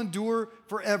he will endure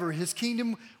forever. His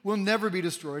kingdom will never be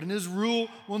destroyed, and his rule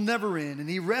will never end. And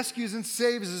he rescues and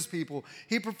saves his people.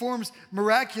 He performs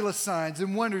miraculous signs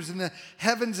and wonders in the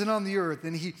heavens and on the earth.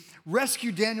 And he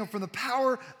rescued Daniel from the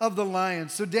power of the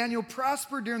lions. So Daniel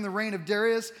prospered during the reign of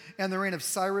Darius and the reign of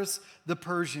Cyrus the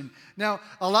Persian. Now,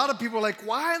 a lot of people are like,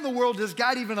 why in the world does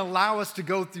God even allow us to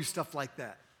go through stuff like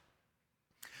that?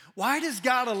 Why does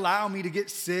God allow me to get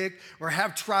sick or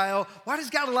have trial? Why does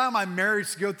God allow my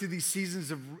marriage to go through these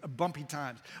seasons of bumpy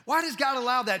times? Why does God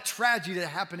allow that tragedy to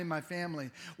happen in my family?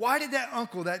 Why did that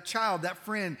uncle, that child, that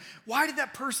friend, why did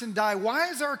that person die? Why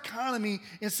is our economy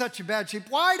in such a bad shape?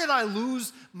 Why did I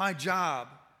lose my job?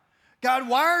 God,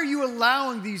 why are you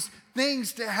allowing these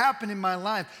things to happen in my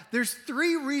life? There's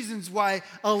 3 reasons why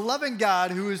a loving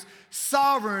God who is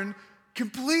sovereign,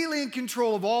 completely in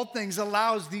control of all things,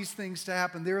 allows these things to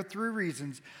happen. There are 3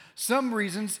 reasons. Some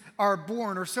reasons are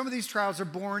born, or some of these trials are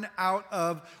born out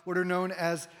of what are known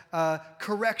as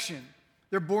correction.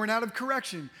 They're born out of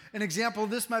correction. An example of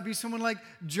this might be someone like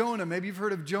Jonah. Maybe you've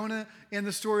heard of Jonah in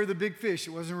the story of the big fish.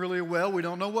 It wasn't really a whale. We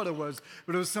don't know what it was.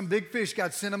 But it was some big fish.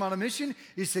 God sent him on a mission.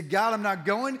 He said, God, I'm not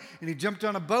going. And he jumped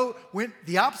on a boat, went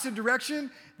the opposite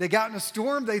direction. They got in a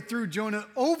storm. They threw Jonah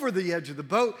over the edge of the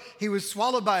boat. He was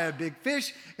swallowed by a big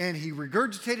fish, and he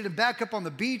regurgitated him back up on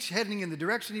the beach, heading in the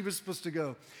direction he was supposed to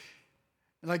go.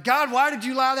 And like, God, why did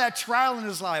you allow that trial in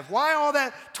his life? Why all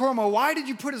that turmoil? Why did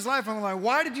you put his life on the line?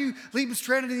 Why did you leave him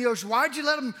stranded in the ocean? Why did you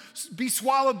let him be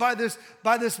swallowed by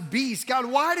this beast? God,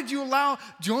 why did you allow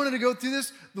Jonah to go through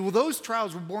this? Well, those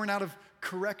trials were born out of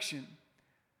correction.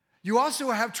 You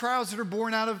also have trials that are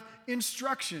born out of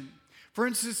instruction. For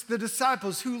instance, the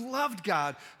disciples who loved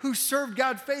God, who served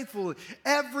God faithfully.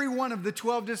 Every one of the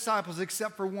 12 disciples,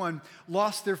 except for one,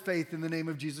 lost their faith in the name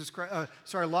of Jesus Christ.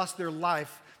 Lost their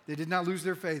life. They did not lose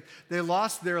their faith. They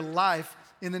lost their life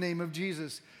in the name of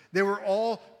Jesus. They were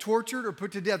all tortured or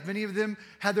put to death. Many of them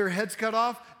had their heads cut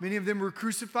off. Many of them were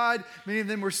crucified. Many of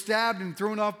them were stabbed and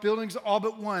thrown off buildings. All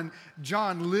but one,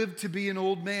 John, lived to be an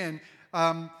old man.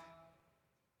 All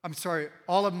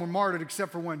of them were martyred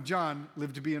except for one. John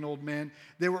lived to be an old man.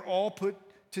 They were all put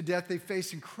to death. They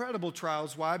faced incredible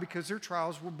trials. Why? Because their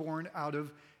trials were born out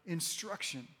of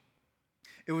instruction.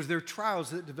 It was their trials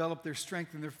that developed their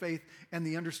strength and their faith and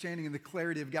the understanding and the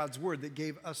clarity of God's word that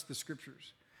gave us the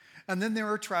scriptures. And then there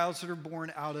are trials that are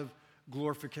born out of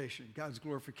glorification, God's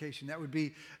glorification. That would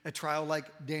be a trial like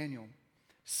Daniel.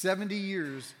 70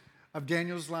 years of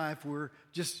Daniel's life were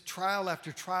just trial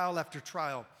after trial after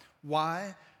trial.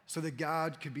 Why? So that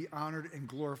God could be honored and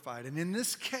glorified. And in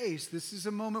this case, this is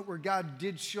a moment where God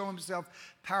did show himself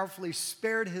powerfully,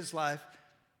 spared his life,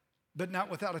 but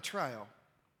not without a trial,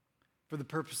 for the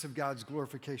purpose of God's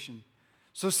glorification.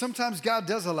 So sometimes God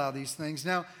does allow these things.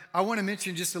 Now, I want to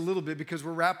mention just a little bit, because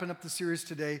we're wrapping up the series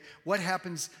today, what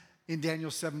happens in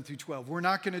Daniel 7 through 12. We're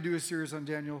not going to do a series on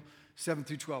Daniel 7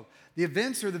 through 12. The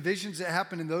events or the visions that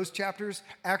happen in those chapters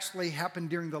actually happened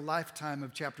during the lifetime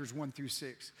of chapters 1 through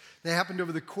 6. They happened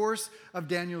over the course of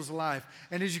Daniel's life.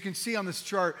 And as you can see on this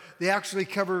chart, they actually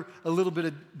cover a little bit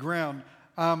of ground.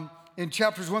 In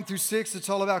chapters 1 through 6, it's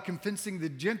all about convincing the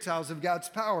Gentiles of God's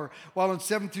power, while in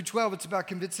 7 through 12, it's about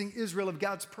convincing Israel of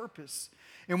God's purpose.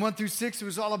 In 1 through 6, it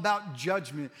was all about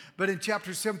judgment, but in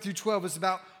chapters 7 through 12, it's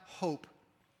about hope.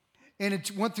 And in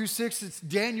 1 through 6, it's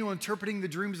Daniel interpreting the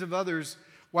dreams of others,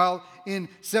 while in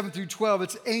 7 through 12,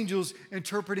 it's angels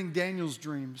interpreting Daniel's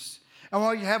dreams. And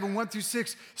while you have in 1 through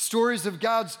 6 stories of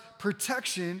God's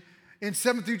protection, in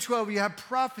 7 through 12, you have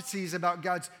prophecies about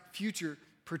God's future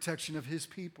protection of his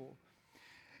people.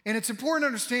 And it's important to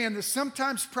understand that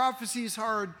sometimes prophecy is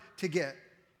hard to get.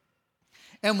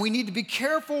 And we need to be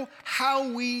careful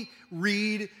how we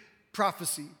read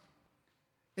prophecy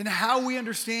and how we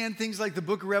understand things like the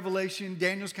book of Revelation.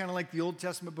 Daniel's kind of like the Old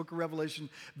Testament book of Revelation,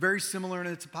 very similar in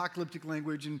its apocalyptic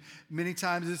language, and many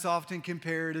times it's often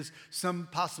compared as some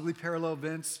possibly parallel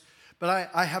events. But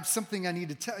I have something I need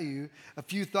to tell you, a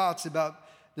few thoughts about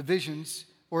the visions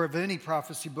or of any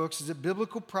prophecy books, is that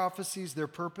biblical prophecies, their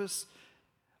purpose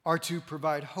are to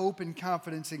provide hope and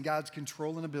confidence in God's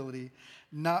control and ability,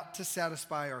 not to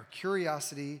satisfy our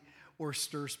curiosity or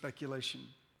stir speculation.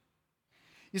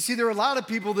 You see, there are a lot of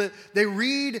people that they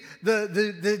read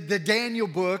the Daniel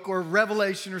book or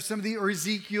Revelation or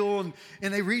Ezekiel,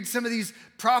 and they read some of these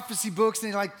prophecy books,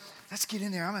 and they're like, let's get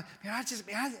in there.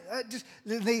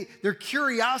 Their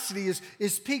curiosity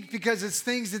is piqued because it's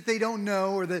things that they don't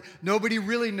know or that nobody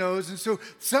really knows, and so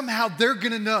somehow they're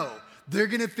going to know. They're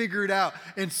going to figure it out.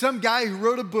 And some guy who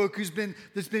wrote a book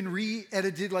that's been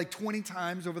re-edited like 20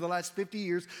 times over the last 50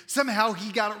 years, somehow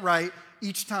he got it right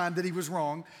each time that he was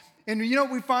wrong. And you know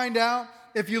what we find out?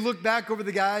 If you look back over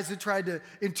the guys that tried to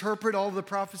interpret all the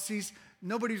prophecies,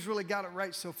 nobody's really got it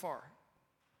right so far.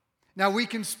 Now, we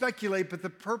can speculate, but the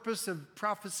purpose of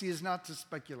prophecy is not to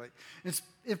speculate.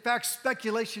 In fact,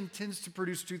 speculation tends to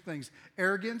produce two things: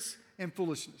 arrogance and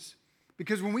foolishness.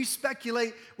 Because when we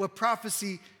speculate what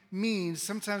prophecy means,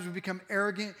 sometimes we become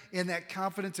arrogant in that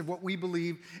confidence of what we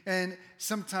believe, and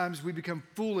sometimes we become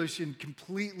foolish in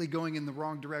completely going in the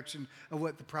wrong direction of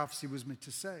what the prophecy was meant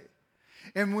to say.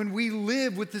 And when we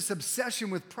live with this obsession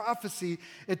with prophecy,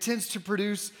 it tends to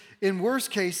produce, in weird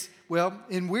cases,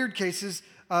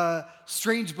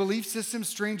 strange belief systems,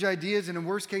 strange ideas, and in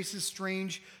worst cases,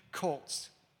 strange cults.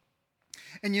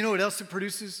 And you know what else it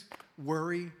produces?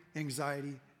 Worry,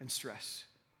 anxiety, and stress.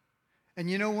 And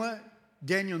you know what?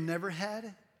 Daniel never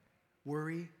had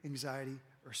worry, anxiety,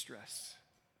 or stress.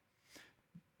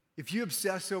 If you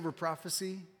obsess over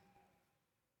prophecy,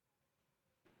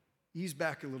 ease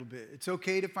back a little bit. It's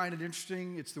okay to find it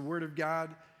interesting. It's the Word of God.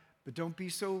 But don't be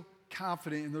so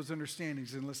confident in those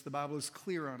understandings unless the Bible is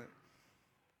clear on it.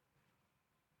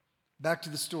 Back to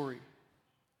the story.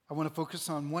 I want to focus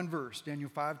on one verse. Daniel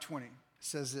 5:20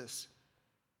 says this.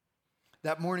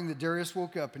 That morning that Darius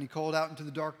woke up and he called out into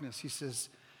the darkness. He says,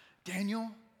 Daniel,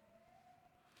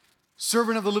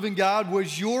 servant of the living God,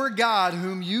 was your God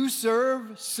whom you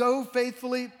serve so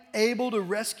faithfully able to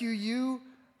rescue you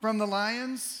from the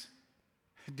lions?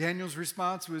 Daniel's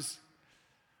response was,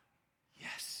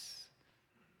 yes.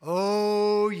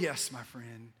 Oh, yes, my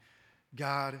friend.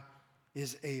 God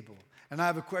is able. And I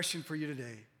have a question for you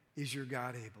today. Is your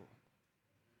God able?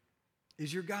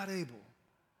 Is your God able?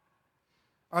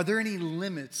 Are there any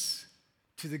limits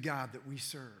to the God that we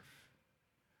serve?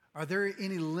 Are there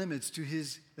any limits to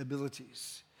his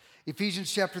abilities?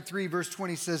 Ephesians chapter 3, verse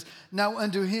 20 says, now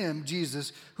unto him,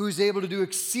 Jesus, who is able to do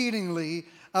exceedingly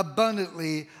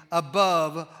abundantly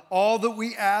above all that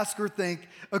we ask or think,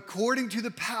 according to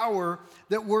the power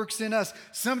that works in us.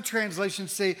 Some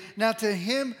translations say, now to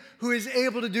him who is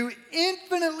able to do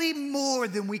infinitely more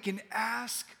than we can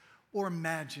ask or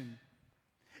imagine.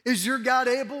 Is your God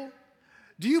able?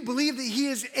 Do you believe that he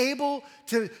is able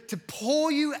to pull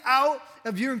you out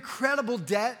of your incredible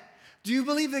debt? Do you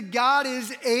believe that God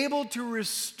is able to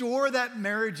restore that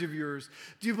marriage of yours?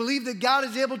 Do you believe that God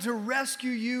is able to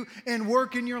rescue you and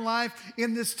work in your life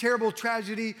in this terrible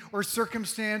tragedy or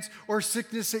circumstance or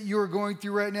sickness that you are going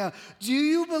through right now? Do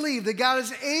you believe that God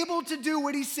is able to do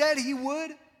what he said he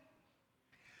would?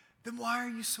 Then why are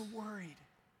you so worried?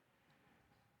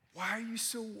 Why are you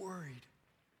so worried?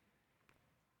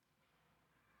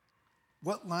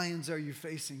 What lions are you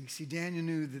facing? See, Daniel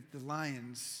knew that the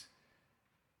lions,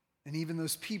 and even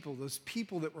those people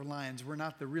that were lions, were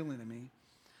not the real enemy.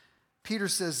 Peter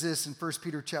says this in 1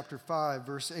 Peter chapter 5,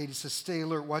 verse 8. He says, stay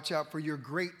alert, watch out for your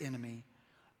great enemy,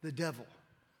 the devil.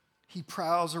 He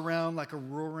prowls around like a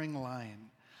roaring lion,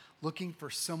 looking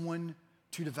for someone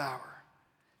to devour.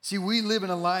 See, we live in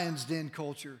a lion's den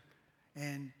culture,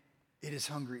 and it is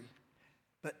hungry,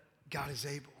 but God is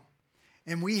able.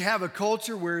 And we have a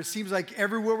culture where it seems like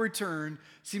everywhere we turn,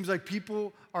 seems like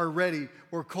people are ready,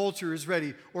 or culture is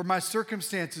ready, or my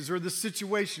circumstances, or the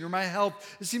situation, or my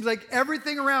health. It seems like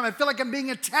everything around me, I feel like I'm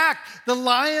being attacked. The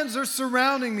lions are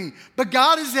surrounding me. But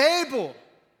God is able.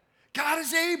 God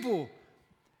is able.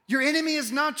 Your enemy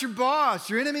is not your boss.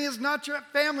 Your enemy is not your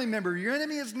family member. Your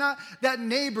enemy is not that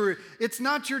neighbor. It's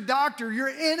not your doctor. Your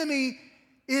enemy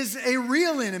is a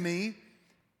real enemy,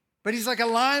 but he's like a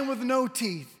lion with no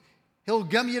teeth. He'll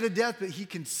gum you to death, but he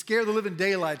can scare the living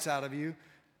daylights out of you.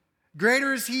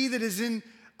 Greater is he that is in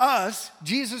us,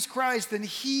 Jesus Christ, than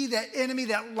he, that enemy,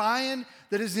 that lion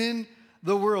that is in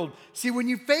the world. See, when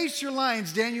you face your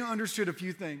lions, Daniel understood a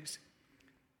few things.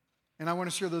 And I want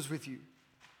to share those with you.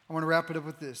 I want to wrap it up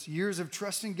with this. Years of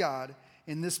trusting God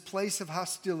in this place of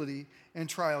hostility and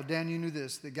trial, Daniel knew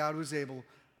this, that God was able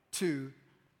to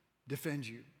defend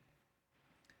you.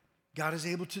 God is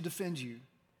able to defend you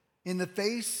in the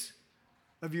face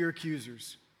of your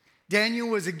accusers. Daniel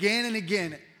was again and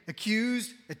again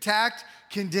accused, attacked,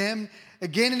 condemned.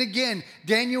 Again and again,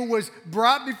 Daniel was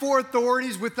brought before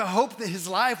authorities with the hope that his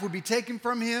life would be taken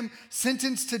from him,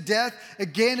 sentenced to death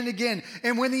again and again.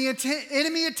 And when the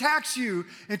enemy attacks you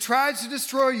and tries to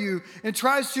destroy you and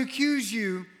tries to accuse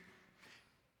you,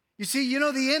 you see, you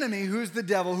know the enemy, who is the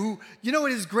devil, who, you know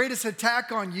what his greatest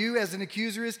attack on you as an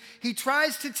accuser is? He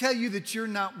tries to tell you that you're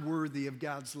not worthy of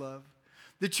God's love.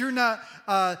 That you're not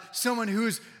someone who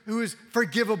is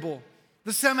forgivable.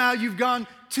 That somehow you've gone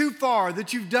too far,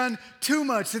 that you've done too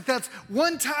much, that's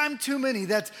one time too many,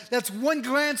 that's one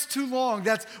glance too long,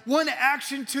 that's one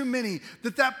action too many,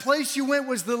 that place you went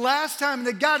was the last time, and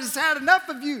that God has had enough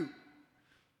of you.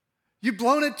 You've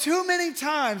blown it too many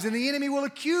times, and the enemy will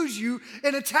accuse you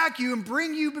and attack you and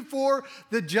bring you before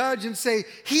the judge and say,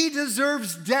 he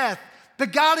deserves death,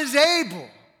 but God is able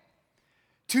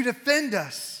to defend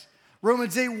us.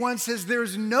 Romans 8:1 says, there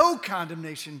is no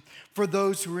condemnation for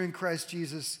those who are in Christ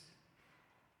Jesus.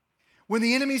 When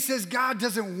the enemy says God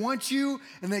doesn't want you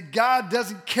and that God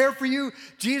doesn't care for you,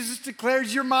 Jesus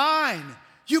declares, you're mine.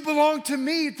 You belong to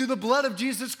me through the blood of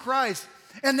Jesus Christ,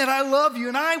 and that I love you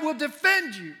and I will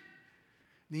defend you.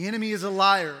 The enemy is a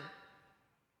liar.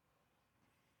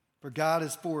 For God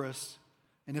is for us.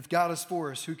 And if God is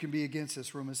for us, who can be against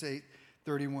us? Romans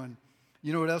 8:31.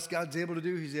 You know what else God's able to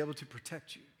do? He's able to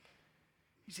protect you.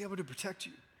 He's able to protect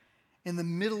you. In the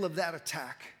middle of that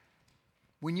attack,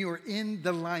 when you are in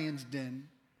the lion's den,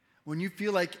 when you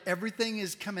feel like everything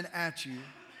is coming at you,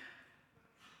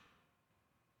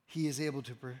 he is able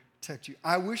to protect you.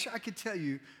 I wish I could tell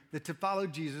you that to follow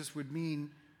Jesus would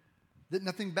mean that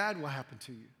nothing bad will happen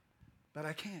to you, but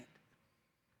I can't.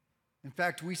 In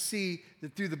fact, we see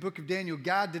that through the book of Daniel,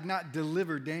 God did not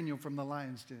deliver Daniel from the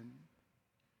lion's den.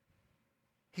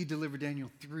 He delivered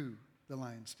Daniel through the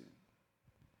lion's den.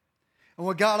 And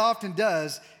what God often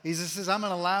does is he says, I'm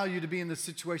going to allow you to be in this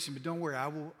situation, but don't worry, I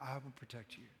will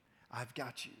protect you. I've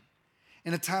got you.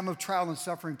 In a time of trial and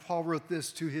suffering, Paul wrote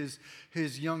this to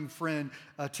his young friend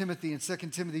Timothy in 2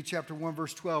 Timothy chapter 1,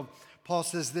 verse 12. Paul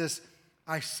says this,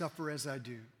 I suffer as I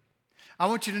do. I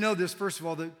want you to know this, first of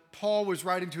all, that Paul was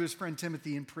writing to his friend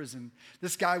Timothy in prison.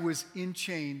 This guy was in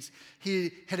chains. He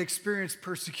had experienced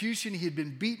persecution. He had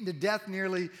been beaten to death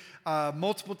nearly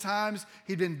multiple times.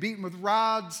 He'd been beaten with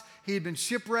rods. He had been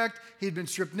shipwrecked. He had been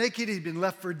stripped naked. He'd been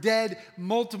left for dead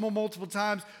multiple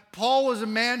times. Paul was a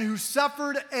man who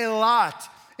suffered a lot.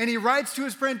 And he writes to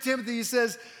his friend Timothy, he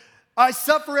says, I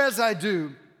suffer as I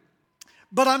do,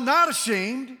 but I'm not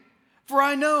ashamed. For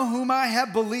I know whom I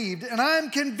have believed, and I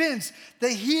am convinced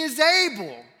that he is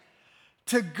able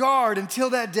to guard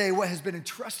until that day what has been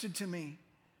entrusted to me.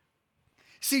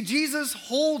 See, Jesus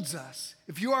holds us.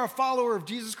 If you are a follower of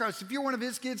Jesus Christ, if you're one of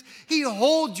his kids, he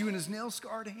holds you in his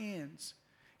nail-scarred hands,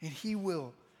 and he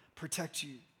will protect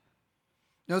you.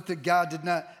 Note that God did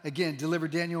not, again, deliver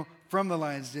Daniel from the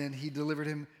lion's den. He delivered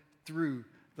him through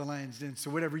the lion's den.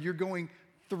 So whatever you're going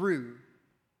through,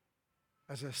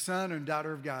 as a son and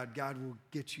daughter of God, God will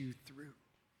get you through.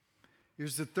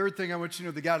 Here's the third thing I want you to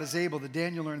know that God is able, that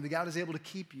Daniel learned, that God is able to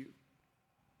keep you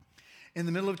in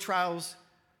the middle of trials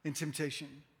and temptation.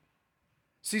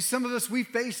 See, some of us, we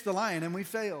face the lion and we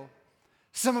fail.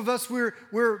 Some of us,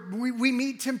 we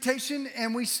meet temptation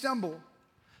and we stumble.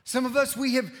 Some of us,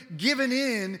 we have given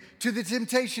in to the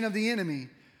temptation of the enemy.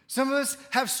 Some of us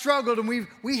have struggled and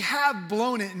we have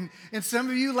blown it. And some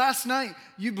of you last night,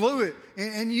 you blew it.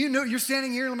 And you know, you're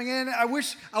standing here and man, I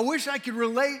wish I could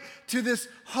relate to this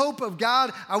hope of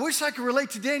God. I wish I could relate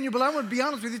to Daniel, but I want to be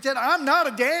honest with you, Ted, I'm not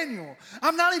a Daniel.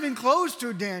 I'm not even close to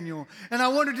a Daniel. And I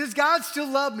wonder, does God still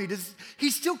love me? Does he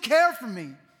still care for me?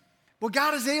 Well,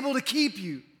 God is able to keep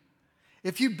you.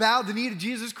 If you bow the knee to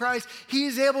Jesus Christ, he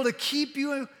is able to keep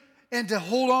you and to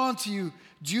hold on to you.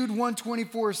 Jude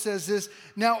 1:24 says this,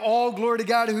 now all glory to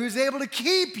God who is able to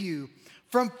keep you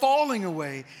from falling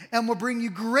away and will bring you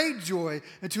great joy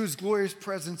into his glorious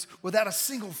presence without a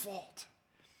single fault.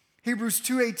 Hebrews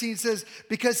 2:18 says,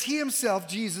 because he himself,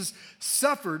 Jesus,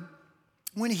 suffered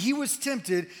when he was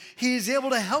tempted, he is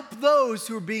able to help those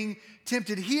who are being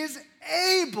tempted. He is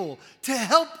able to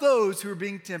help those who are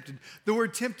being tempted. The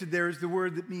word tempted there is the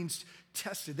word that means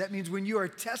tested. That means when you are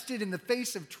tested in the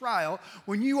face of trial,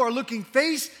 when you are looking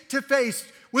face to face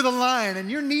with a lion and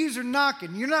your knees are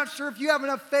knocking, you're not sure if you have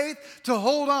enough faith to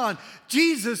hold on,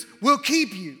 Jesus will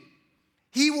keep you.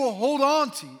 He will hold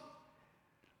on to you.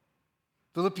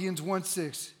 Philippians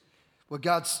 1:6, what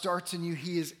God starts in you,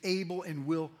 he is able and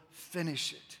will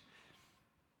finish it.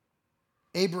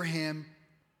 Abraham,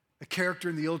 a character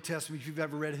in the Old Testament, if you've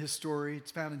ever read his story,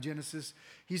 it's found in Genesis,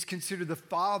 he's considered the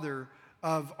father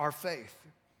of our faith.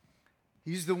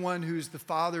 He's the one who's the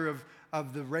father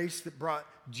of the race that brought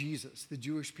Jesus, the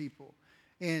Jewish people.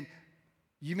 And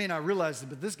you may not realize it,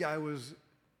 but this guy was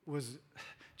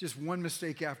just one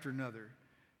mistake after another.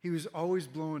 He was always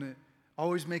blowing it,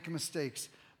 always making mistakes.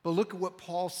 But look at what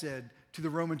Paul said to the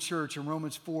Roman church in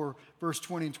Romans 4, verse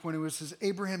 20 and 21. It says,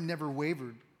 Abraham never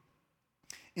wavered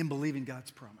in believing God's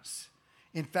promise.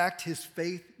 In fact, his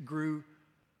faith grew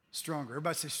stronger.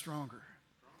 Everybody say stronger.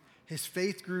 His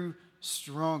faith grew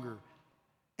stronger.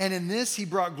 And in this, he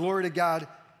brought glory to God.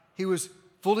 He was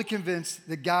fully convinced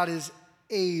that God is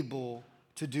able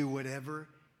to do whatever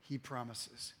he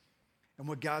promises. And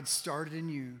what God started in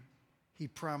you, he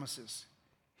promises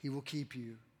he will keep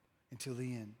you until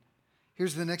the end.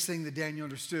 Here's the next thing that Daniel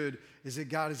understood, is that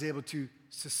God is able to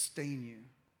sustain you.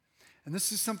 And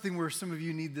this is something where some of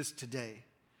you need this today.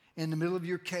 In the middle of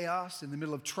your chaos, in the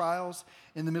middle of trials,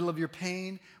 in the middle of your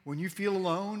pain, when you feel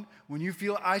alone, when you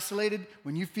feel isolated,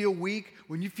 when you feel weak,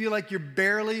 when you feel like you're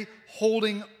barely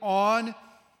holding on,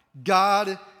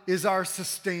 God is our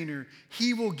sustainer.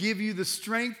 He will give you the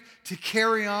strength to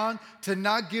carry on, to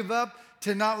not give up,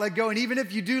 to not let go. And even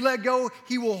if you do let go,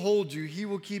 He will hold you. He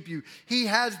will keep you. He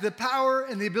has the power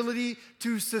and the ability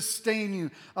to sustain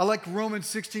you. I like Romans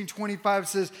 16:25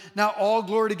 says, now all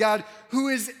glory to God who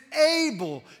is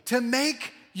able to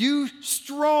make you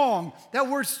strong. That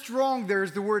word strong there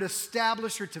is the word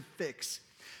establish or to fix.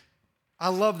 I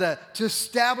love that. To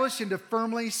establish and to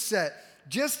firmly set.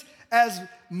 Just as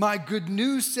my good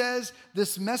news says,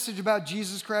 this message about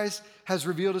Jesus Christ has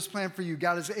revealed His plan for you.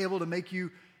 God is able to make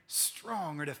you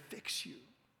strong or to fix you.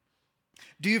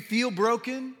 Do you feel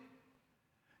broken?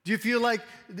 Do you feel like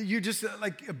you're just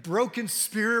like a broken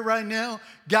spirit right now?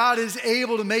 God is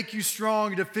able to make you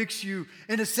strong, to fix you,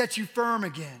 and to set you firm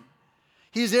again.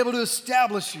 He is able to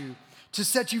establish you, to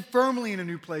set you firmly in a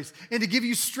new place, and to give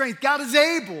you strength. God is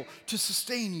able to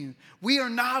sustain you. We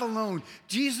are not alone.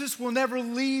 Jesus will never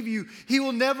leave you. He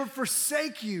will never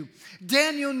forsake you.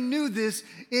 Daniel knew this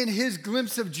in his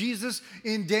glimpse of Jesus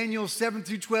in Daniel 7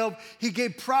 through 12. He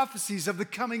gave prophecies of the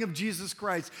coming of Jesus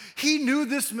Christ. He knew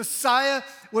this Messiah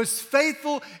was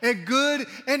faithful and good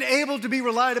and able to be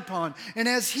relied upon. And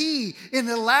as he, in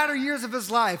the latter years of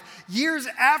his life, years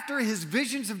after his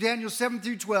visions of Daniel 7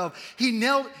 through 12, he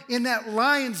knelt in that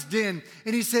lion's den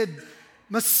and he said,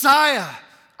 Messiah,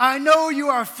 I know you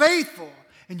are faithful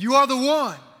and you are the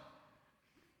one.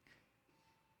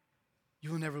 You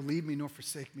will never leave me nor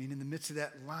forsake me. And in the midst of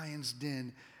that lion's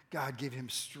den, God gave him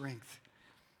strength.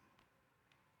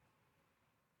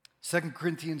 2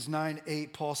 Corinthians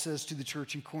 9:8, Paul says to the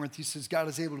church in Corinth, he says, God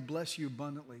is able to bless you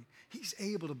abundantly. He's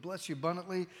able to bless you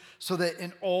abundantly so that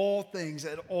in all things,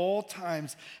 at all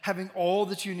times, having all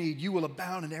that you need, you will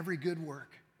abound in every good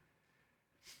work.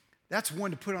 That's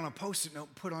one to put on a Post-it note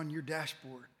and put on your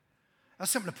dashboard. That's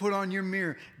something to put on your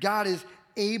mirror. God is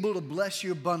able to bless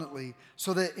you abundantly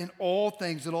so that in all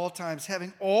things, at all times,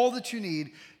 having all that you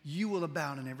need, you will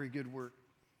abound in every good work.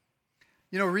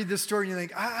 You know, read this story and you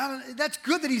think, that's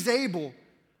good that he's able,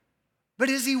 but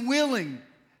is he willing?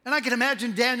 And I can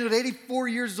imagine Daniel at 84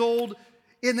 years old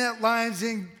in that lion's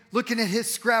den looking at his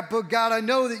scrapbook. God, I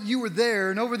know that you were there,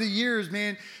 and over the years,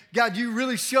 man, God, you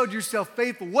really showed yourself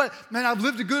faithful. Man, I've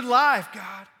lived a good life,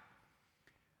 God.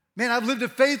 Man, I've lived a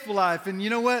faithful life, and you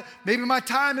know what? Maybe my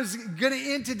time is going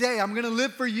to end today. I'm going to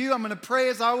live for you. I'm going to pray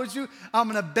as I always do. I'm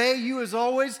going to obey you as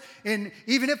always. And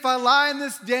even if I lie in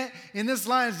this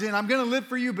lion's den, I'm going to live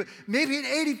for you. But maybe at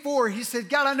 84, he said,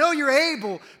 God, I know you're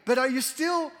able, but are you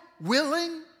still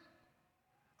willing?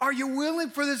 Are you willing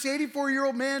for this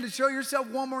 84-year-old man to show yourself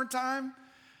one more time?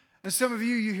 And some of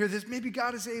you hear this, maybe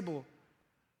God is able,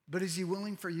 but is he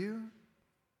willing for you?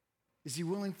 Is he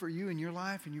willing for you in your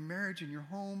life, in your marriage, in your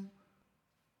home?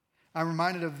 I'm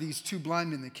reminded of these two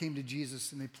blind men that came to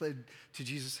Jesus and they pled to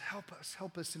Jesus,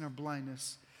 help us in our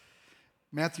blindness.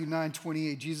 Matthew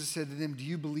 9:28, Jesus said to them, do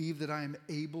you believe that I am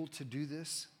able to do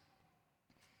this?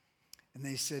 And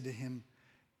they said to him,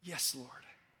 yes, Lord.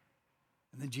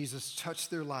 And then Jesus touched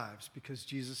their lives because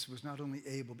Jesus was not only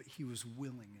able, but he was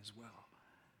willing as well.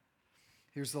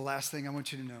 Here's the last thing I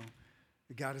want you to know,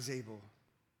 that God is able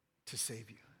to save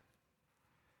you.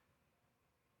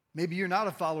 Maybe you're not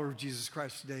a follower of Jesus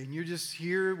Christ today and you're just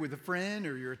here with a friend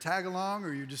or you're a tag along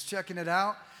or you're just checking it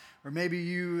out. Or maybe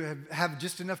you have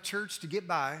just enough church to get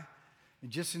by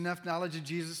and just enough knowledge of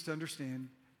Jesus to understand.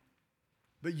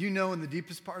 But you know in the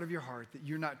deepest part of your heart that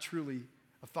you're not truly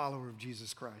a follower of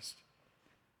Jesus Christ.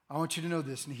 I want you to know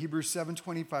this. In Hebrews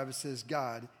 7:25 it says,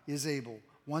 God is able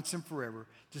once and forever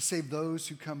to save those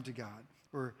who come to God.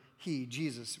 Or he,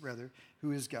 Jesus rather,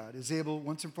 who is God, is able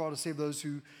once and for all to save those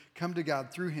who come to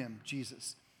God through him,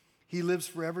 Jesus. He lives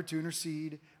forever to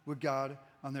intercede with God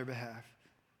on their behalf.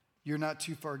 You're not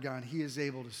too far gone. He is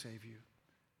able to save you.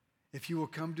 If you will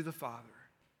come to the Father,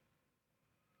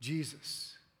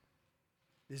 Jesus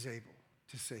is able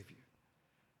to save you.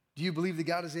 Do you believe that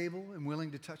God is able and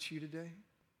willing to touch you today?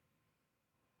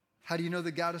 How do you know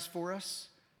that God is for us?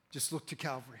 Just look to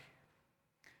Calvary.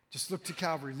 Just look to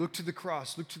Calvary. Look to the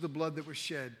cross. Look to the blood that was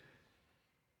shed.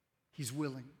 He's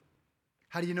willing.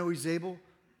 How do you know he's able?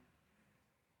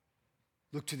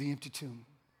 Look to the empty tomb.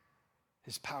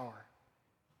 His power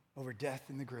over death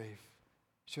and the grave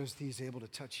shows that he's able to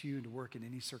touch you and to work in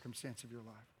any circumstance of your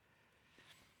life.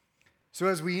 So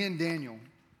as we end Daniel,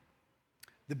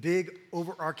 the big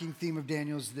overarching theme of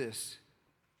Daniel is this.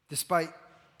 Despite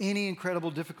any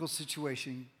incredible, difficult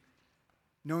situation,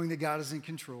 knowing that God is in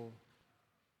control,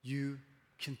 you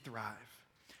can thrive.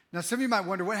 Now, some of you might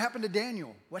wonder, what happened to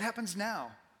Daniel? What happens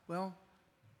now? Well,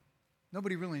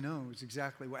 nobody really knows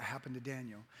exactly what happened to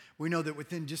Daniel. We know that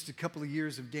within just a couple of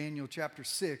years of Daniel chapter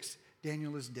 6,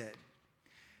 Daniel is dead.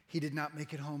 He did not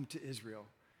make it home to Israel.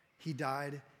 He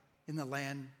died in the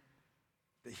land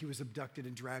that he was abducted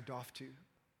and dragged off to.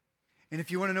 And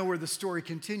if you want to know where the story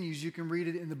continues, you can read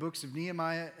it in the books of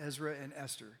Nehemiah, Ezra, and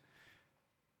Esther.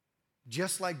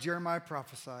 Just like Jeremiah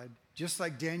prophesied, just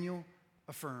like Daniel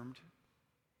affirmed,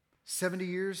 70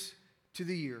 years to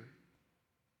the year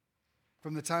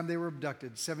from the time they were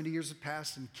abducted, 70 years have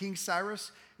passed, and King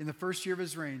Cyrus, in the first year of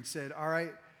his reign, said, all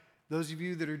right, those of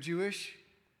you that are Jewish,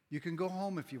 you can go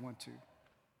home if you want to.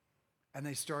 And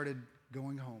they started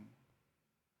going home.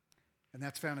 And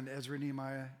that's found in Ezra,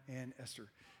 Nehemiah, and Esther.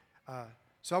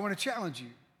 So I want to challenge you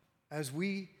as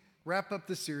we wrap up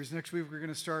this series. Next week, we're going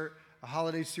to start a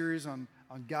holiday series on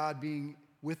God being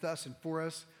with us and for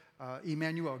us.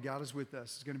 Emmanuel, God is with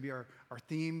us. It's going to be our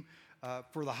theme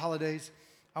for the holidays.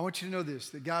 I want you to know this,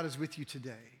 that God is with you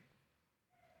today.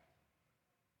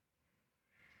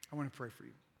 I want to pray for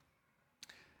you.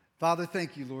 Father,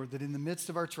 thank you, Lord, that in the midst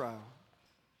of our trial,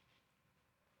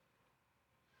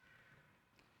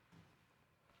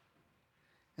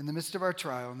 in the midst of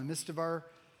our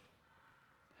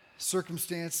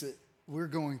circumstance that we're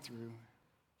going through,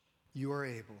 you are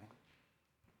able.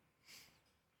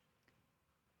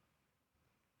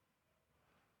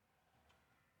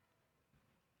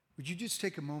 Would you just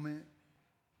take a moment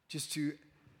just to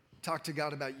talk to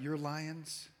God about your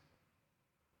lions?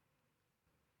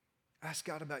 Ask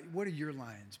God about, what are your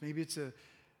lions? Maybe it's a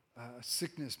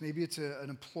sickness. Maybe it's an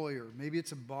employer. Maybe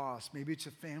it's a boss. Maybe it's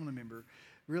a family member.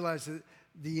 Realize that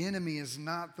the enemy is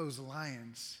not those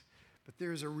lions, but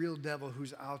there's a real devil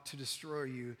who's out to destroy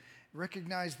you.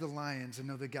 Recognize the lions and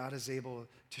know that God is able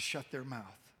to shut their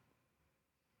mouth.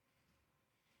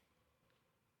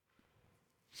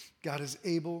 God is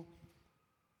able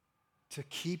to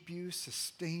keep you,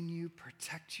 sustain you,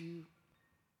 protect you,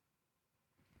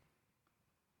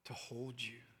 to hold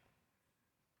you.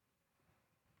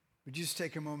 Would you just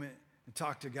take a moment and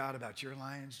talk to God about your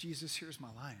lions? Jesus, here's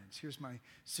my lions. Here's my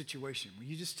situation. Will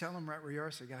you just tell him right where you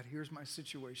are? Say, God, here's my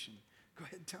situation. Go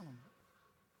ahead and tell him.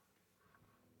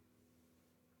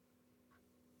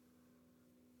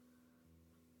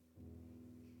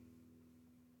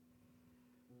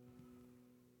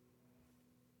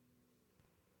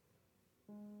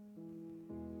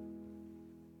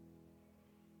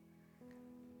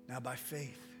 Now, by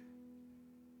faith,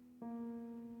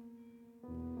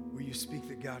 will you speak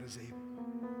that God is able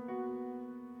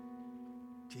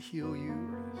to heal you,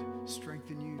 or to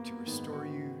strengthen you, to restore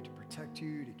you, to protect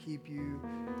you, to keep you?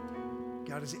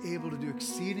 God is able to do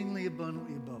exceedingly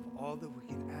abundantly above all that we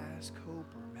can ask,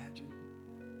 hope, or imagine.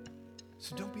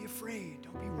 So don't be afraid.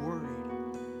 Don't be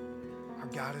worried. Our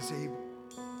God is able.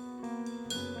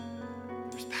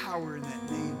 There's power in that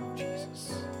name of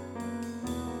Jesus.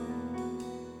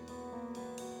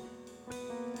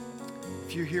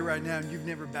 If you're here right now and you've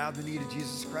never bowed the knee to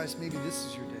Jesus Christ, maybe this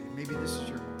is your day. Maybe this is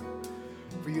your moment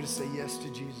for you to say yes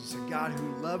to Jesus, a God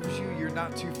who loves you. You're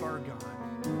not too far gone.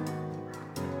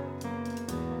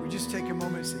 We just take a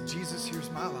moment and say, Jesus, here's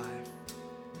my life.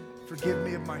 Forgive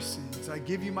me of my sins. I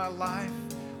give you my life.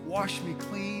 Wash me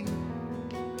clean.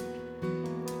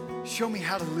 Show me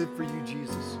how to live for you,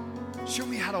 Jesus. Show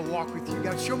me how to walk with you,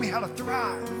 God. Show me how to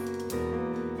thrive.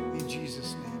 In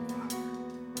Jesus' name, Father.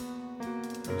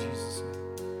 In Jesus' name.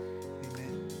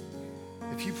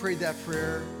 If you prayed that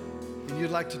prayer and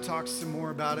you'd like to talk some more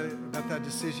about it, about that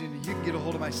decision, you can get a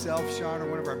hold of myself, Sean, or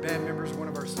one of our band members, one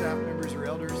of our staff members or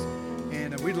elders,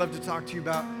 and we'd love to talk to you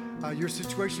about your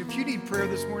situation. If you need prayer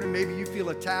this morning, maybe you feel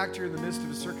attacked, you're in the midst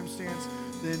of a circumstance,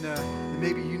 then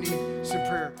maybe you need some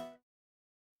prayer.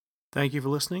 Thank you for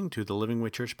listening to the Living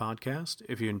Way Church podcast.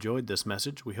 If you enjoyed this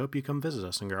message, we hope you come visit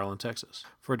us in Garland, Texas.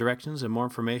 For directions and more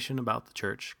information about the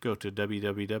church, go to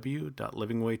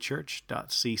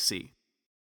www.livingwaychurch.cc.